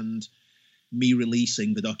conversation and me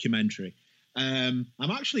releasing the documentary. I'm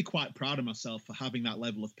actually quite proud of myself for having that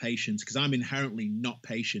level of patience, because I'm inherently not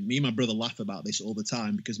patient. Me and my brother laugh about this all the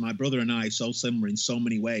time, because my brother and I are so similar in so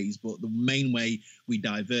many ways, but the main way we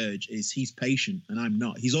diverge is he's patient and I'm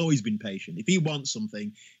not. He's always been patient. If he wants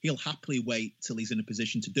something, he'll happily wait till he's in a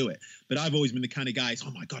position to do it. But I've always been the kind of guy,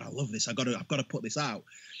 oh my God, I love this. I've got to put this out.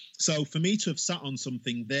 So for me to have sat on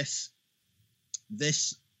something this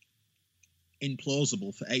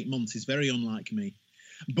implausible for 8 months is very unlike me.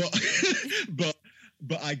 But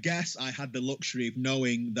but I guess I had the luxury of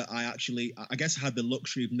knowing that I had the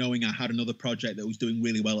luxury of knowing I had another project that was doing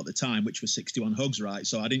really well at the time, which was 61 Hugs, right?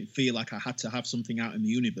 So I didn't feel like I had to have something out in the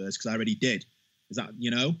universe, because I already did. Is that,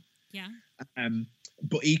 Yeah.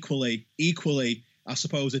 But equally, I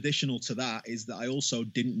suppose additional to that is that I also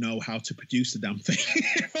didn't know how to produce the damn thing.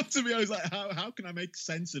 To be honest, like how can I make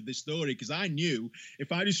sense of this story? Because I knew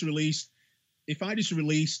if I just released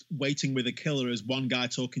Waiting with a Killer as one guy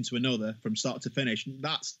talking to another from start to finish,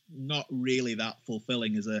 that's not really that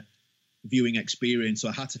fulfilling as a viewing experience. So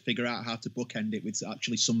I had to figure out how to bookend it with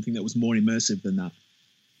actually something that was more immersive than that.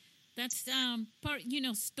 That's part,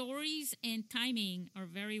 stories and timing are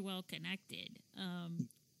very well connected,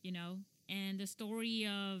 and the story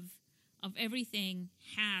of everything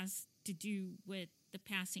has to do with the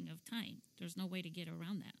passing of time. There's no way to get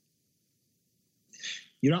around that.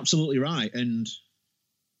 You're absolutely right. And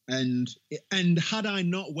had I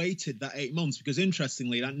not waited that 8 months, because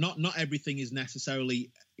interestingly, not everything is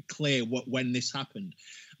necessarily clear when this happened,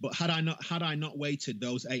 but had I not waited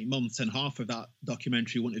those 8 months, and half of that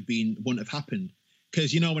documentary wouldn't have happened.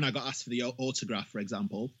 Because when I got asked for the autograph, for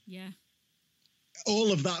example, yeah,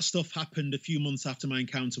 all of that stuff happened a few months after my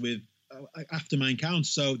encounter.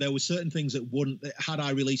 So there were certain things that had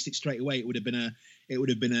I released it straight away, it would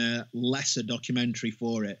have been a lesser documentary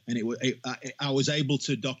for it. And I was able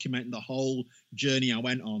to document the whole journey I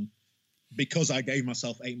went on because I gave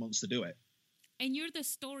myself 8 months to do it. And you're the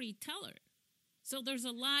storyteller. So there's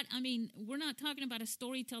a lot. I mean, we're not talking about a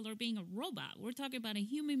storyteller being a robot. We're talking about a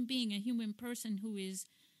human being, a human person who is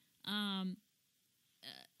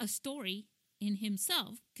a story in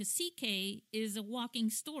himself, because CK is a walking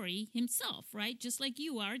story himself, right? Just like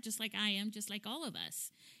you are, just like I am, just like all of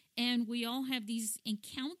us. And we all have these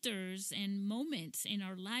encounters and moments in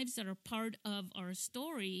our lives that are part of our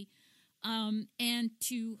story. And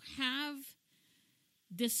to have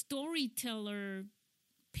the storyteller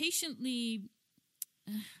patiently,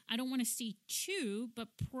 I don't want to say chew, but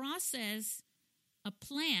process a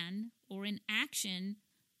plan or an action,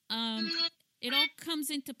 it all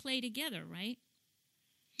comes into play together, right?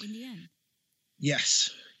 In the end.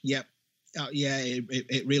 Yes. Yep. Yeah,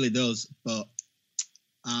 it really does. But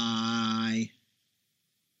I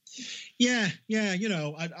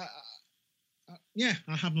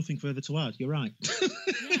have nothing further to add. You're right.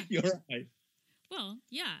 Yeah. You're right. Well,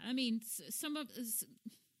 yeah. I mean,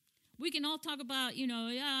 we can all talk about,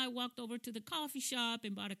 I walked over to the coffee shop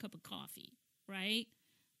and bought a cup of coffee, right?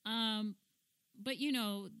 But,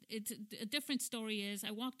 it's a different story is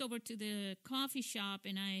I walked over to the coffee shop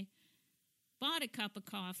and I bought a cup of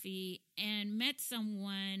coffee and met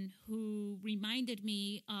someone who reminded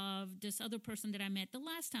me of this other person that I met the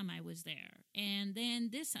last time I was there. And then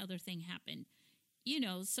this other thing happened,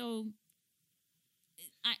 so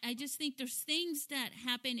I just think there's things that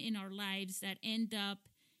happen in our lives that end up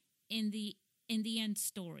in the end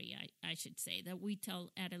story, I should say, that we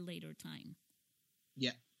tell at a later time.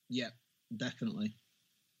 Yeah. Definitely.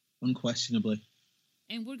 Unquestionably.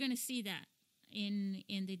 And we're going to see that in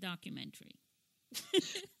the documentary.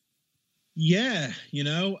 Yeah,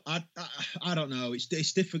 I don't know.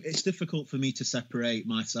 It's difficult for me to separate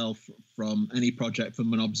myself from any project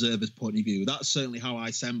from an observer's point of view. That's certainly how I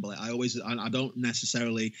assemble it. I don't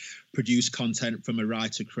necessarily produce content from a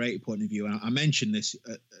writer creator point of view. And I mentioned this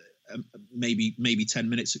maybe 15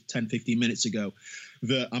 minutes ago,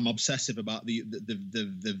 that I'm obsessive about the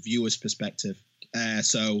viewer's perspective.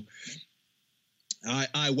 So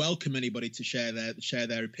I welcome anybody to share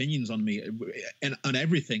their opinions on me and on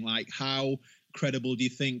everything. Like, how credible do you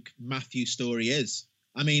think Matthew's story is?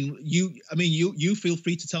 I mean, you feel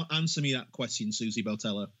free to answer me that question, Susie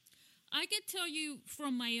Botello. I can tell you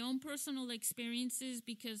from my own personal experiences,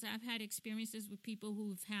 because I've had experiences with people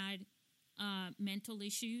who've had mental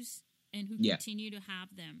issues and who continue to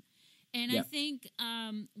have them. And I think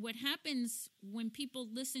what happens when people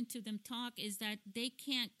listen to them talk is that they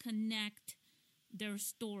can't connect their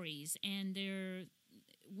stories, and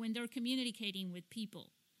when they're communicating with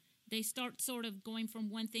people, they start sort of going from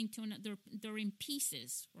one thing to another. They're in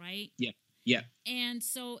pieces, right? Yeah. And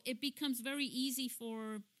so it becomes very easy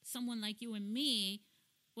for someone like you and me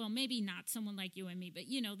well, maybe not someone like you and me, but,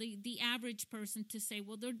 the average person to say,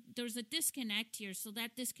 well, there's a disconnect here. So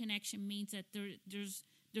that disconnection means that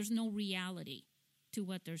there's no reality to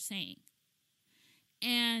what they're saying.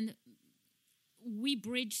 And we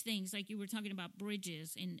bridge things, like you were talking about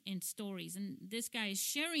bridges in stories. And this guy is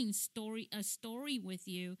sharing a story with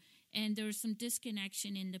you, and there's some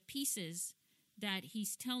disconnection in the pieces that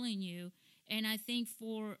he's telling you. And I think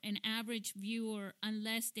for an average viewer,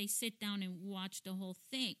 unless they sit down and watch the whole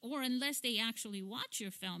thing, or unless they actually watch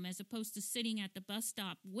your film as opposed to sitting at the bus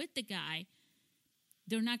stop with the guy,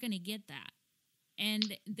 they're not going to get that.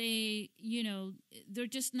 And they're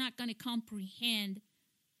just not going to comprehend.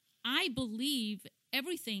 I believe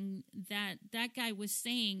everything that guy was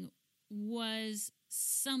saying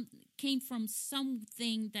came from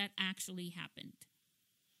something that actually happened.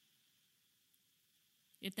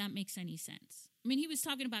 If that makes any sense. I mean, he was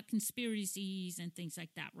talking about conspiracies and things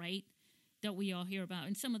like that, right? That we all hear about.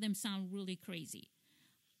 And some of them sound really crazy.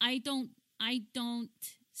 I'm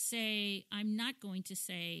not going to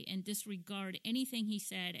say and disregard anything he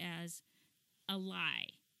said as a lie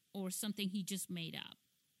or something he just made up.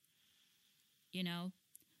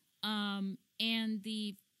 And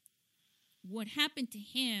what happened to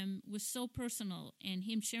him was so personal, and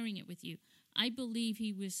him sharing it with you, I believe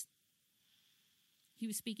he was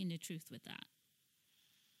speaking the truth with that.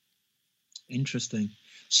 Interesting.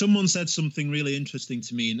 Someone said something really interesting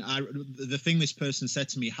to me, and the thing this person said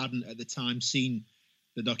to me hadn't at the time seen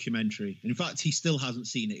the documentary. In fact, he still hasn't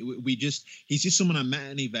seen it. He's just someone I met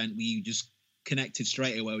at an event. We just connected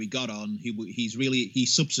straight away. We got on. He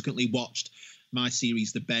subsequently watched my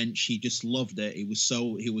series, The Bench. He just loved it. He was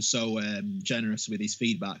so generous with his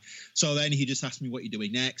feedback. So then he just asked me, "What are you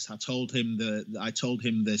doing next?" I told him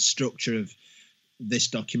the structure of this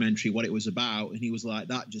documentary, what it was about, and he was like,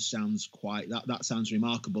 "That just sounds that sounds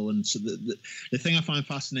remarkable." And so the thing I find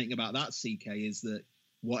fascinating about that, CK, is that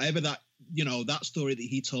whatever that story that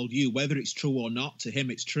he told you, whether it's true or not, to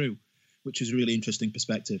him it's true, which is a really interesting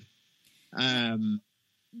perspective. So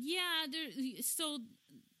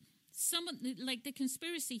some of like the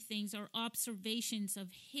conspiracy things are observations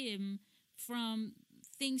of him from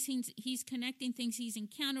things he's connecting things he's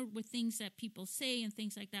encountered with things that people say and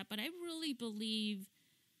things like that. But I really believe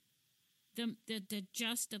the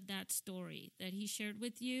gist of that story that he shared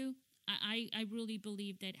with you, I really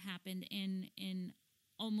believe that happened in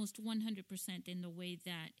almost 100% in the way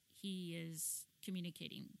that he is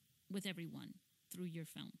communicating with everyone through your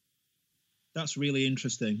film. That's really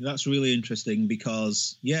interesting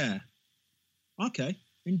because, yeah, okay.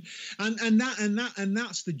 And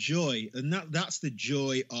that's the joy, and that's the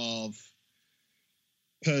joy of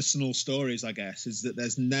personal stories, I guess, is that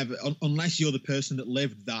there's never, unless you're the person that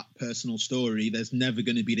lived that personal story, there's never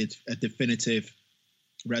going to be a definitive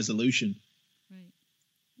resolution. Right.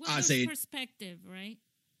 Well, there's perspective, right?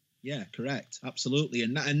 Yeah, correct, absolutely,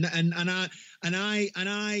 and I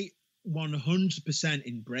 100%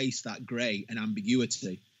 embrace that grey and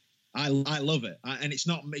ambiguity. I love it, and it's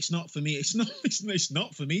not for me. It's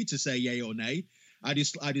not for me to say yay or nay. I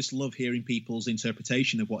just love hearing people's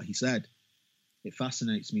interpretation of what he said. It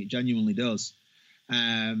fascinates me. It genuinely does,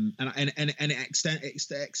 and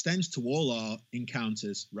it extends to all our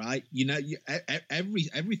encounters, right?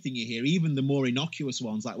 Everything you hear, even the more innocuous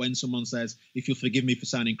ones, like when someone says, "If you'll forgive me for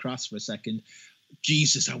sounding crass for a second,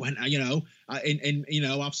 Jesus, I've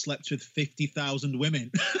slept with 50,000 women."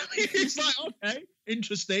 It's like, okay,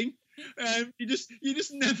 interesting. You just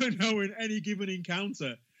never know in any given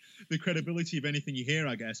encounter the credibility of anything you hear,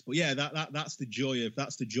 I guess. But yeah, that's the joy of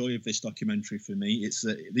this documentary for me. It's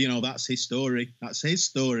that's his story. That's his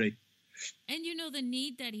story. And the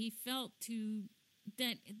need that he felt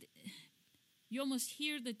that you almost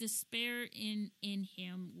hear the despair in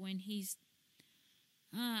him when he's.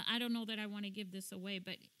 I don't know that I want to give this away,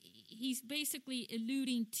 but he's basically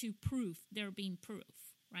alluding to proof, there being proof,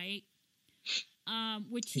 right?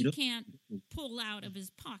 Which he can't pull out of his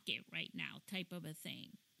pocket right now, type of a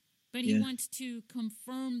thing. But he wants to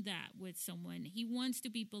confirm that with someone. He wants to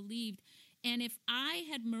be believed. And if I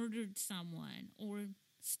had murdered someone or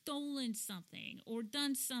stolen something or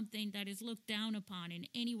done something that is looked down upon in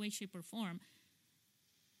any way, shape, or form,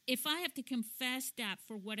 if I have to confess that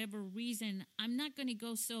for whatever reason, I'm not going to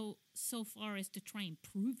go so far as to try and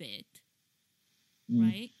prove it,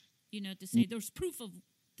 right? To say there's proof of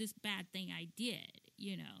this bad thing I did,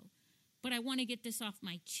 But I want to get this off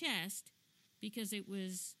my chest because it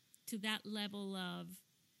was to that level of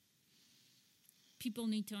people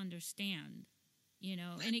need to understand,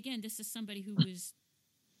 And again, this is somebody who was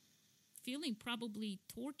feeling probably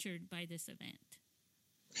tortured by this event.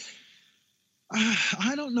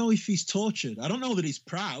 I don't know if he's tortured. I don't know that he's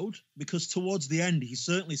proud, because towards the end, he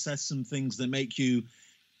certainly says some things that make you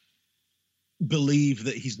believe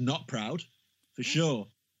that he's not proud, for sure.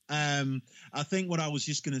 I think what I was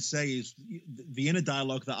just going to say is the inner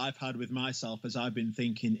dialogue that I've had with myself as I've been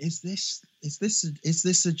thinking, is this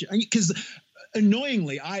because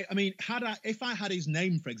annoyingly, I mean, if I had his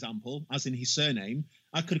name, for example, as in his surname,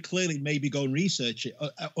 I could clearly maybe go and research it,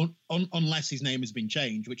 unless his name has been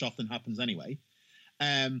changed, which often happens anyway.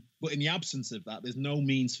 But in the absence of that, there's no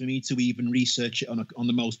means for me to even research it on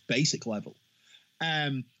the most basic level.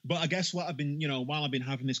 But I guess what I've been, while I've been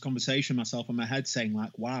having this conversation myself in my head, saying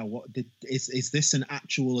like, wow, is this an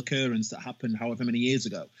actual occurrence that happened however many years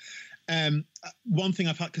ago? One thing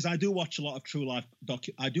I've had, because I do watch a lot of true life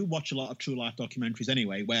documentaries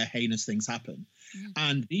anyway, where heinous things happen.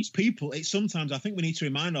 And these people, sometimes I think we need to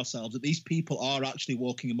remind ourselves that these people are actually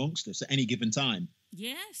walking amongst us at any given time.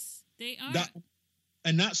 Yes, they are.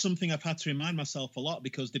 And that's something I've had to remind myself a lot,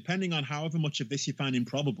 because depending on however much of this you find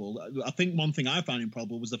improbable, I think one thing I found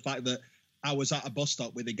improbable was the fact that I was at a bus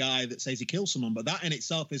stop with a guy that says he killed someone, but that in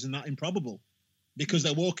itself isn't that improbable, because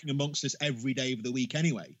they're walking amongst us every day of the week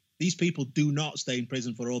anyway. These people do not stay in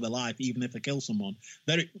prison for all their life, even if they kill someone.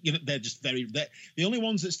 They're the only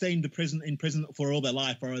ones that stay in prison for all their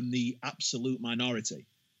life are in the absolute minority.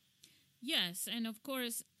 Yes, and of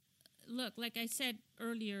course, look, like I said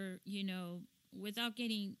earlier, without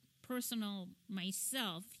getting personal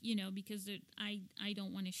myself, because I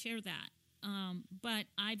don't want to share that. But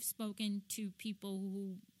I've spoken to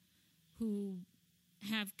people who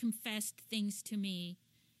have confessed things to me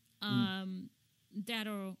that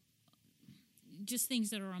are just things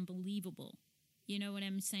that are unbelievable. You know what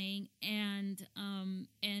I'm saying? And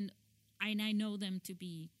I know them to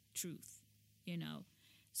be truth.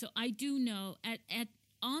 So I do know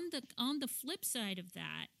on the flip side of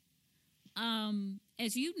that.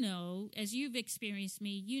 As you've experienced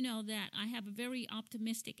me, you know that I have a very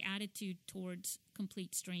optimistic attitude towards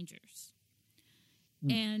complete strangers.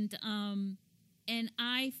 And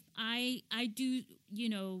I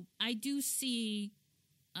do see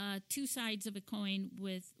two sides of a coin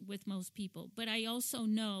with most people, but I also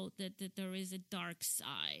know that there is a dark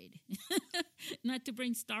side. Not to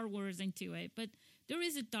bring Star Wars into it, but there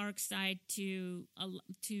is a dark side to a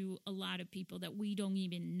lot of people that we don't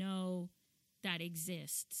even know that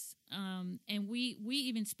exists. And we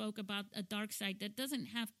even spoke about a dark side that doesn't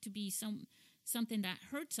have to be something that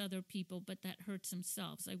hurts other people, but that hurts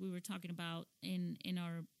themselves. Like we were talking about in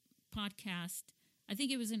our podcast, I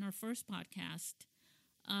think it was in our first podcast,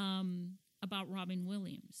 about Robin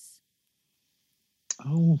Williams.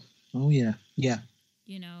 Oh yeah.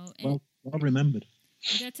 And well remembered.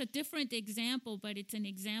 That's a different example, but it's an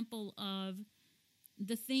example of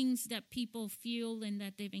the things that people feel and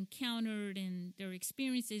that they've encountered and their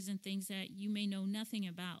experiences and things that you may know nothing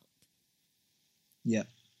about. Yeah.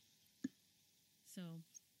 So.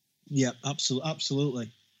 Yeah,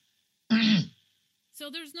 absolutely. So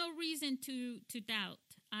there's no reason to doubt.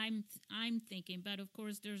 I'm thinking, but of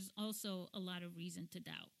course there's also a lot of reason to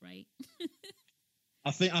doubt, right?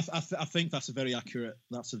 I think that's a very accurate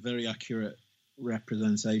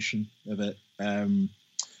representation of it.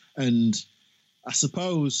 And I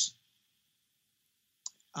suppose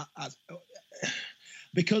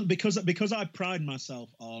because I pride myself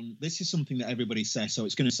on, this is something that everybody says, so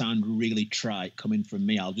it's going to sound really trite coming from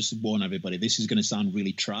me. I'll just warn everybody, this is going to sound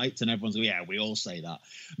really trite, and everyone's like, yeah, we all say that.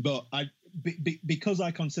 But because I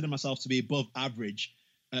consider myself to be above average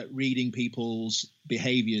at reading people's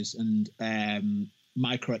behaviors and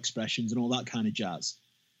micro expressions and all that kind of jazz,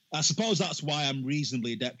 I suppose that's why I'm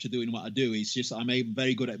reasonably adept at doing what I do. It's just I'm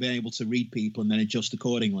very good at being able to read people and then adjust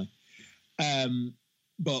accordingly.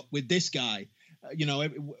 But with this guy,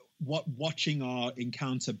 watching our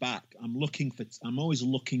encounter back, I'm always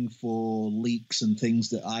looking for leaks and things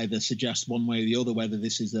that either suggest one way or the other whether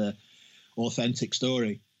this is a authentic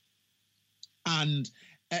story. And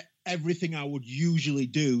everything I would usually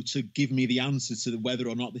do to give me the answer to whether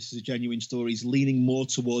or not this is a genuine story is leaning more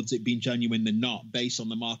towards it being genuine than not, based on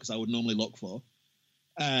the markers I would normally look for.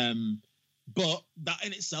 But that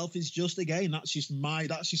in itself is just, again, that's just my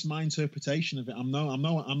interpretation of it. I'm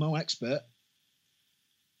no expert.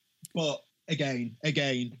 But again,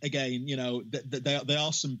 there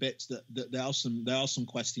are some bits that there are some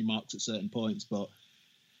question marks at certain points. But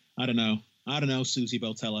I don't know, Susie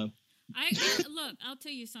Botello. Look, I'll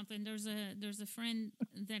tell you something. There's a friend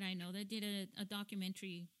that I know that did a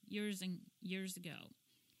documentary years and years ago.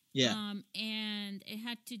 Yeah. And it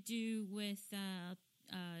had to do with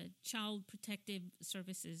child protective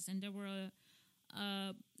services, and there were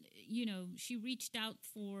she reached out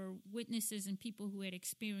for witnesses and people who had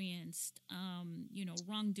experienced,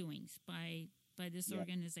 wrongdoings by this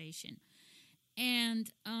organization.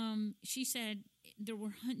 And she said there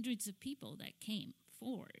were hundreds of people that came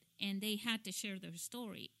forward, and they had to share their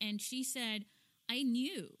story. And she said, I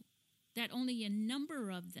knew that only a number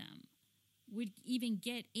of them would even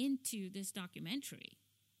get into this documentary.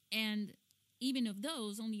 And even of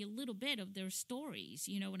those, only a little bit of their stories,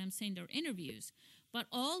 you know what I'm saying, their interviews. But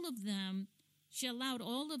all of them, she allowed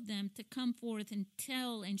all of them to come forth and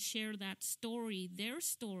tell and share that story, their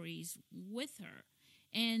stories with her.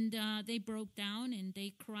 And they broke down and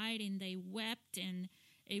they cried and they wept, and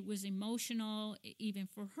it was emotional, even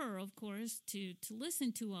for her, of course, to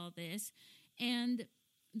listen to all this. And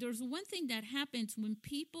there's one thing that happens when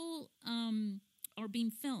people are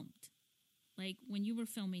being filmed, like when you were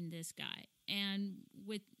filming this guy, and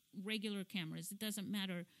with regular cameras, it doesn't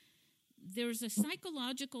matter. There's a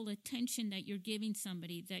psychological attention that you're giving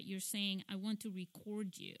somebody, that you're saying, I want to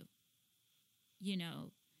record you,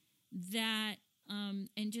 that,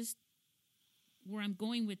 and just where I'm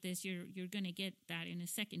going with this, you're going to get that in a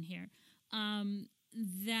second here,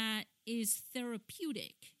 that is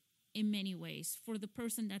therapeutic in many ways for the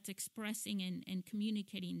person that's expressing and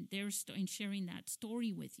communicating their story and sharing that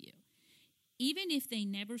story with you. Even if they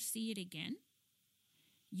never see it again,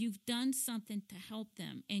 you've done something to help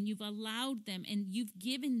them, and you've allowed them, and you've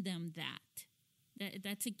given them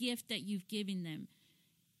that's a gift that you've given them.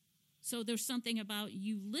 So there's something about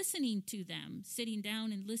you listening to them, sitting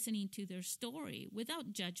down and listening to their story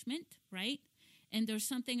without judgment, right? And there's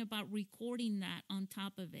something about recording that on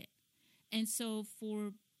top of it. And so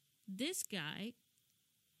for this guy,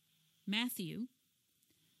 Matthew,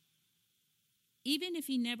 even if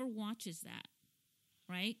he never watches that,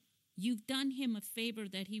 right? You've done him a favor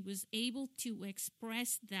that he was able to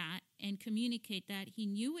express that and communicate that. He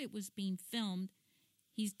knew it was being filmed.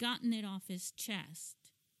 He's gotten it off his chest,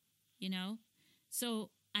 So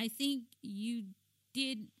I think you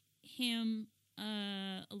did him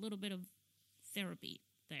a little bit of therapy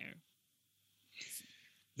there.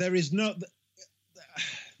 There is no,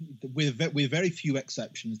 with very few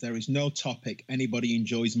exceptions, there is no topic anybody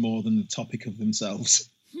enjoys more than the topic of themselves.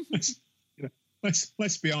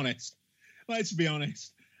 Let's be honest. Let's be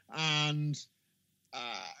honest. And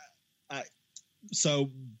so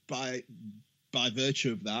by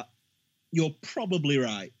virtue of that, you're probably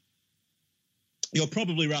right. You're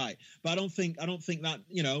probably right, but I don't think that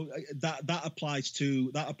that applies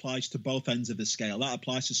to both ends of the scale. That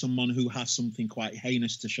applies to someone who has something quite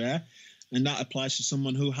heinous to share, and that applies to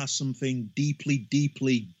someone who has something deeply,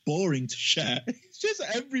 deeply boring to share. It's just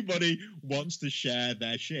everybody wants to share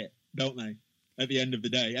their shit, don't they? At the end of the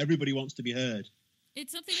day, everybody wants to be heard.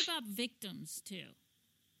 It's something about victims too,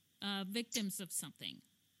 victims of something,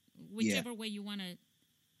 whichever way you want to.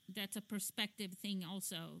 That's a perspective thing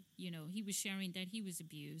also. He was sharing that he was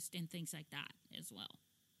abused and things like that as well.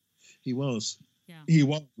 He was. Yeah. He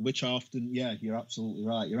was, which often, you're absolutely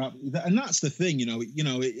right. And that's the thing,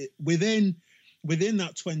 within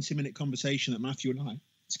that 20-minute conversation that Matthew and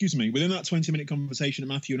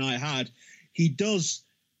I had, he does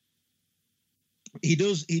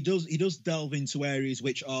delve into areas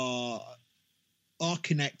which are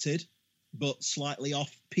connected, but slightly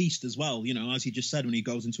off-piste as well, as he just said, when he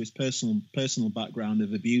goes into his personal background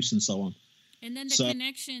of abuse and so on. And then the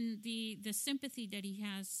connection, the sympathy that he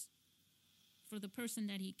has for the person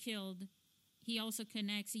that he killed, he also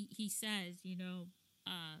connects, he says,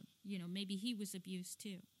 maybe he was abused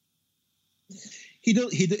too.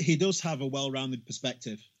 He does have a well-rounded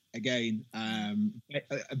perspective, again,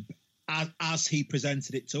 as he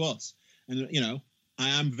presented it to us. And,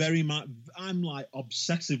 I'm like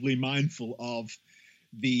obsessively mindful of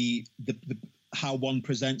the how one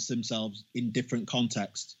presents themselves in different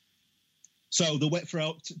contexts. So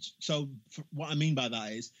what I mean by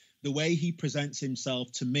that is the way he presents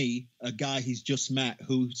himself to me, a guy he's just met,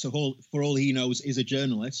 who, for all he knows, is a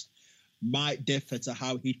journalist, might differ to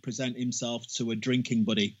how he'd present himself to a drinking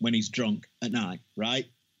buddy when he's drunk at night, right?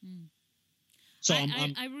 Mm. So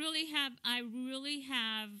I really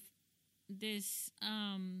have this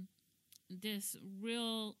this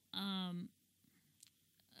real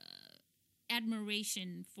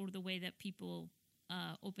admiration for the way that people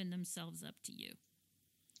open themselves up to you.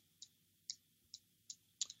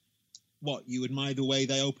 What, you admire the way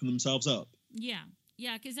they open themselves up? Yeah,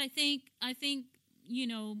 because I think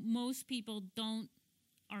most people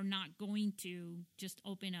are not going to just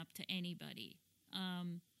open up to anybody.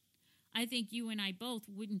 I think you and I both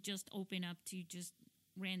wouldn't just open up to just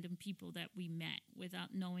random people that we met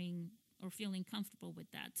without knowing or feeling comfortable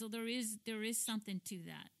with that. So there is something to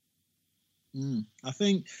that. I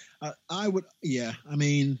think I would. Yeah, I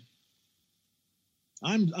mean,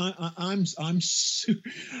 I'm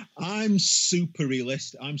super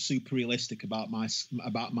realistic. I'm super realistic about my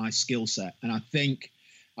skill set, and I think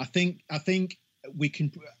we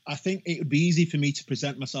can. I think it would be easy for me to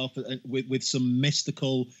present myself with some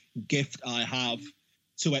mystical gift I have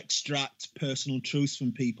to extract personal truths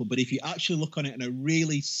from people. But if you actually look on it on a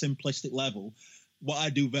really simplistic level, what I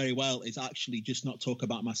do very well is actually just not talk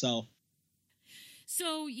about myself.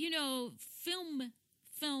 So,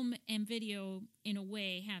 film and video, in a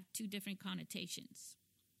way, have two different connotations.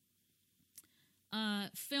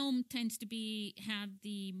 Film tends to have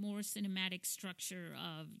the more cinematic structure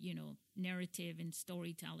of, narrative and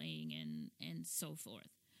storytelling and so forth.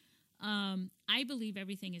 I believe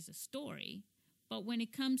everything is a story, but when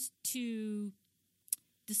it comes to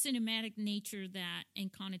the cinematic nature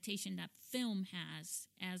and connotation that film has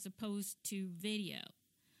as opposed to video,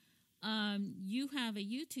 you have a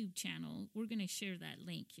YouTube channel. We're going to share that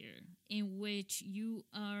link here, in which you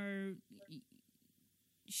are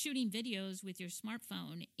shooting videos with your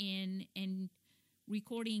smartphone and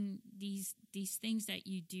recording these things that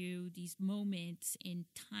you do, these moments in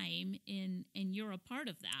time, and you're a part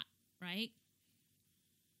of that, right?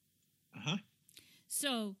 Uh-huh.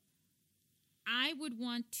 So I would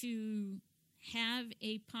want to have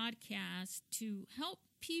a podcast to help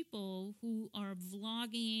people who are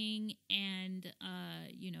vlogging and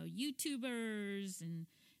YouTubers and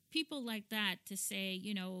people like that, to say,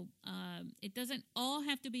 it doesn't all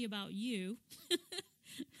have to be about you,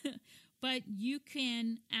 but you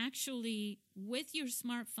can actually, with your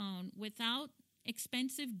smartphone, without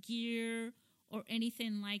expensive gear or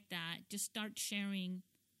anything like that, just start sharing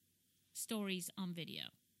stories on video.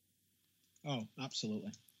 Oh,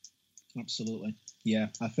 absolutely. Absolutely. Yeah,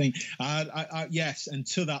 I think I yes, and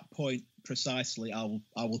to that point precisely, I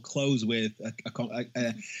will close with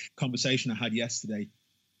a conversation I had yesterday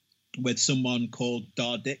with someone called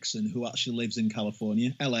Dar Dixon, who actually lives in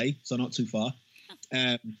California, LA, so not too far.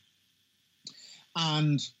 And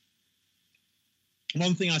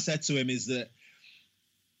one thing I said to him is that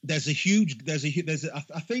I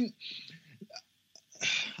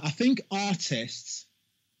think artists.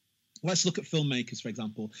 Let's look at filmmakers, for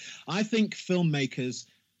example. I think filmmakers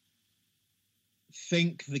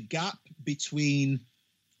think the gap between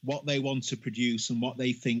what they want to produce and what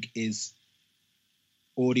they think is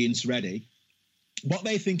audience ready, what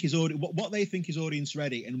they think is audience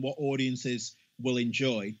ready, and what audiences will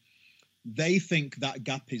enjoy. They think that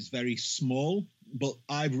gap is very small, but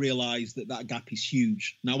I've realized that gap is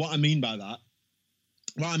huge. Now, what I mean by that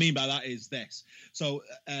is this. So,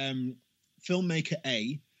 filmmaker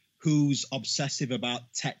A, who's obsessive about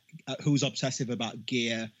tech, who's obsessive about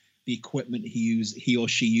gear, the equipment he or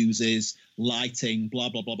she uses, lighting, blah,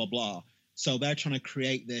 blah, blah, blah, blah. So they're trying to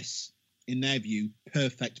create this, in their view,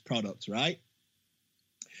 perfect product, right?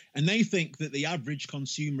 And they think that the average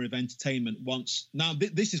consumer of entertainment wants... Now,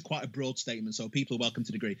 this is quite a broad statement, so people are welcome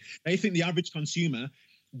to agree. They think the average consumer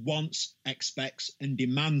wants, expects, and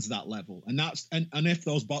demands that level. And if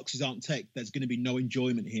those boxes aren't ticked, there's going to be no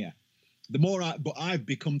enjoyment here. But I've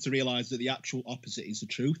become to realize that the actual opposite is the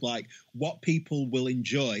truth. Like, what people will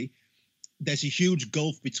enjoy, there's a huge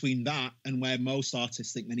gulf between that and where most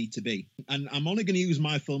artists think they need to be. And I'm only going to use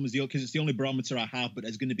my film because it's the only barometer I have, but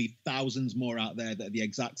there's going to be thousands more out there that are the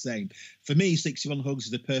exact same. For me, 61 Hugs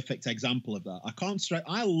is a perfect example of that.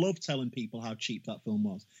 I love telling people how cheap that film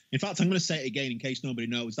was. In fact, I'm going to say it again in case nobody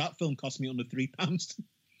knows. That film cost me under £3.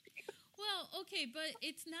 Well, okay, but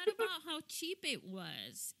it's not about how cheap it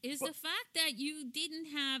was. It's the fact that you didn't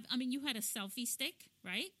have... I mean, you had a selfie stick,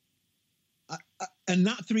 right? And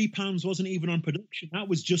that £3 wasn't even on production. That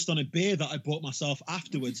was just on a beer that I bought myself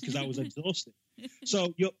afterwards because I was exhausted.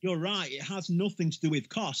 So you're right. It has nothing to do with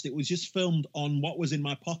cost. It was just filmed on what was in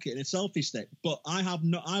my pocket in a selfie stick. But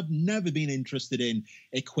I've never been interested in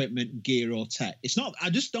equipment, gear, or tech. It's not. I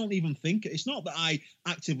just don't even think. It's not that I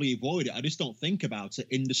actively avoid it. I just don't think about it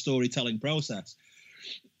in the storytelling process.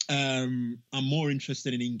 I'm more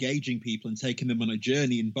interested in engaging people and taking them on a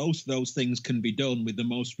journey, and both those things can be done with the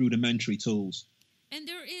most rudimentary tools. And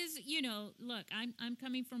there is, look, I'm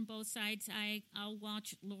coming from both sides. I'll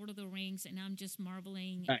watch Lord of the Rings, and I'm just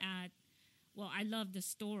marveling at, well, I love the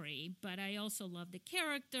story, but I also love the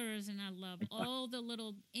characters, and I love all the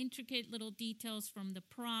little intricate little details, from the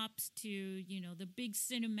props to, the big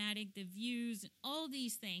cinematic, the views, and all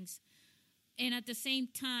these things. And at the same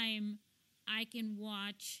time, I can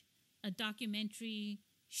watch a documentary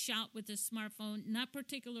shot with a smartphone, not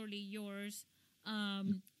particularly yours,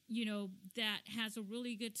 that has a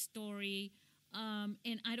really good story.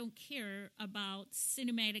 And I don't care about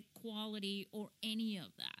cinematic quality or any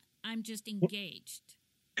of that. I'm just engaged.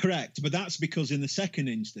 Correct, but that's because in the second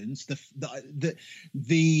instance, the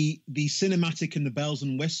cinematic and the bells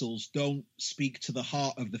and whistles don't speak to the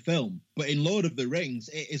heart of the film. But in Lord of the Rings,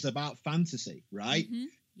 it is about fantasy, right? Mm-hmm.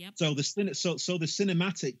 Yep. So the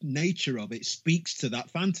cinematic nature of it speaks to that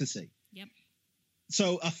fantasy. Yep.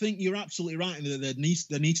 So I think you're absolutely right in that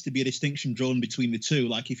there needs to be a distinction drawn between the two.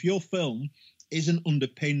 Like if your film isn't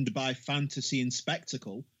underpinned by fantasy and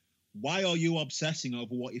spectacle, why are you obsessing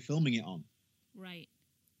over what you're filming it on? Right.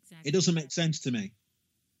 Exactly. It doesn't make sense to me.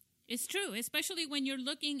 It's true, especially when you're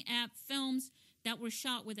looking at films that were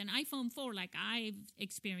shot with an iPhone 4, like I've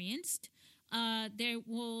experienced.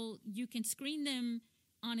 You can screen them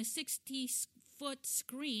on a 60-foot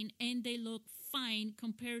screen, and they look fine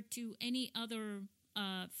compared to any other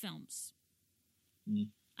films.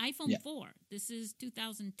 iPhone 4. This is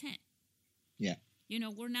 2010. Yeah.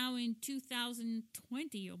 We're now in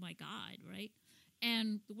 2020. Oh my God, right?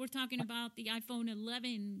 And we're talking about the iPhone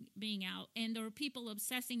 11 being out, and there are people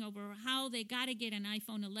obsessing over how they got to get an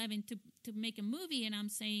iPhone 11 to make a movie. And I'm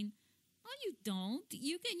saying, oh, you don't.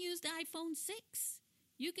 You can use the iPhone 6.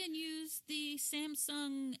 You can use the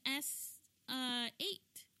Samsung S8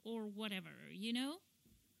 or whatever,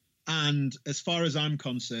 And as far as I'm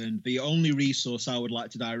concerned, the only resource I would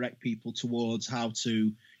like to direct people towards how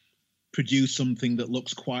to produce something that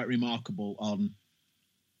looks quite remarkable on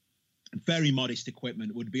very modest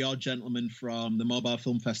equipment would be our gentleman from the Mobile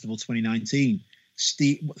Film Festival 2019,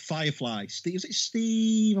 Firefly. Is it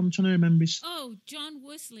Steve? I'm trying to remember. John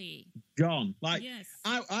Wesley. John, yes.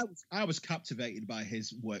 I was captivated by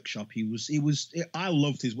his workshop. I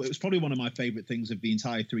loved his work. It was probably one of my favorite things of the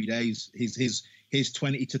entire 3 days. His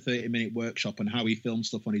 20 to 30 minute workshop and how he filmed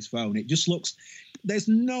stuff on his phone. It just looks. There's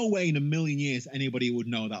no way in a million years anybody would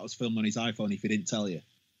know that was filmed on his iPhone if he didn't tell you.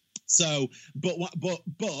 So, but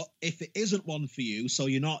if it isn't one for you, so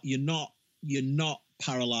you're not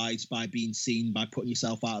paralyzed by being seen, by putting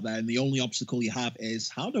yourself out there, and the only obstacle you have is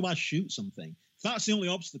how do I shoot something? If that's the only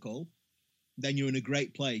obstacle, then you're in a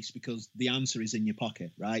great place because the answer is in your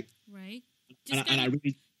pocket, right? Right.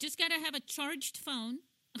 Just gotta have a charged phone.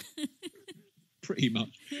 Pretty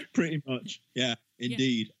much. Yeah,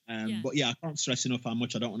 indeed. Yeah. But yeah, I can't stress enough how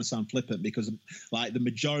much I don't want to sound flippant because like the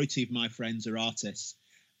majority of my friends are artists.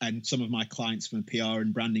 And some of my clients from a PR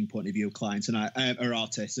and branding point of view are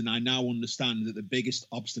artists. And I now understand that the biggest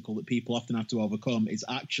obstacle that people often have to overcome is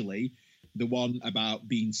actually the one about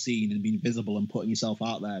being seen and being visible and putting yourself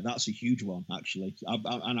out there. That's a huge one, actually.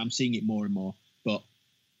 And I'm seeing it more and more. But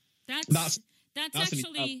that's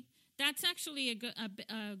actually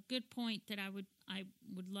a good point that I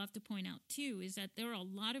would love to point out too, is that there are a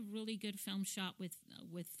lot of really good films shot with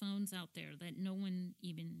phones out there that no one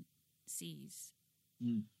even sees.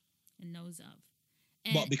 And knows of.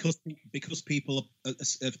 And but because people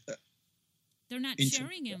they're not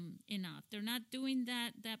sharing them enough. They're not doing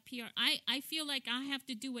that PR. I feel like I have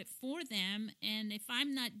to do it for them, and if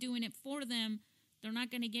I'm not doing it for them, they're not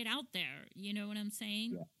going to get out there. You know what I'm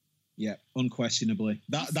saying? Yeah, unquestionably.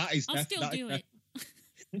 I'll still do it.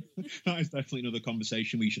 That is definitely another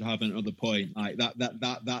conversation we should have at another point. Like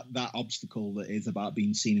that obstacle that is about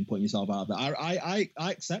being seen and putting yourself out there. I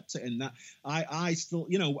accept it, and that I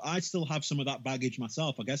still have some of that baggage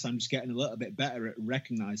myself. I guess I'm just getting a little bit better at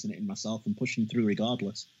recognizing it in myself and pushing through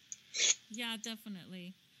regardless. Yeah,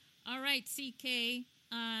 definitely. All right, CK.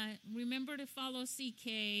 Remember to follow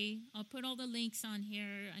CK. I'll put all the links on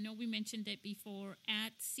here. I know we mentioned it before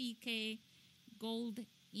at CK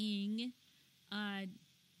Golding.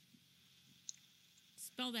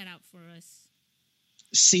 Spell that out for us.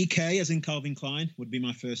 CK, as in Calvin Klein, would be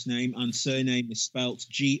my first name, and surname is spelt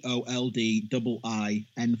GOLDIIN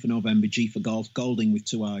for November, G for golf, Golding with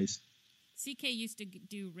 2 I's. CK used to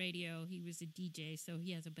do radio. He was a DJ, so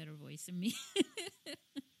he has a better voice than me.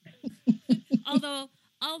 although,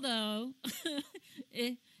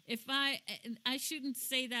 if I shouldn't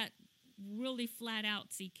say that really flat out,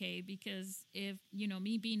 CK, because if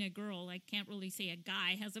me being a girl, I can't really say a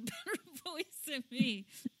guy has a better voice than me.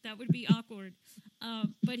 That would be awkward.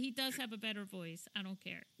 But he does have a better voice. I don't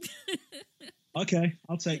care. Okay,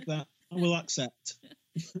 I'll take that. I will accept.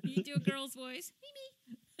 You do a girl's voice?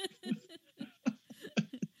 Mimi.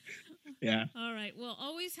 Yeah. All right. Well,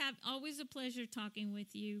 always a pleasure talking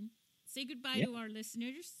with you. Say goodbye to our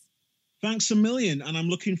listeners. Thanks a million, and I'm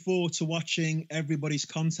looking forward to watching everybody's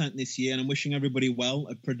content this year, and I'm wishing everybody well,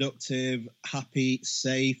 a productive, happy,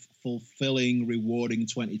 safe, fulfilling, rewarding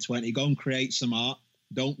 2020. Go and create some art.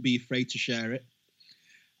 Don't be afraid to share it.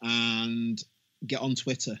 And get on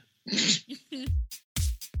Twitter.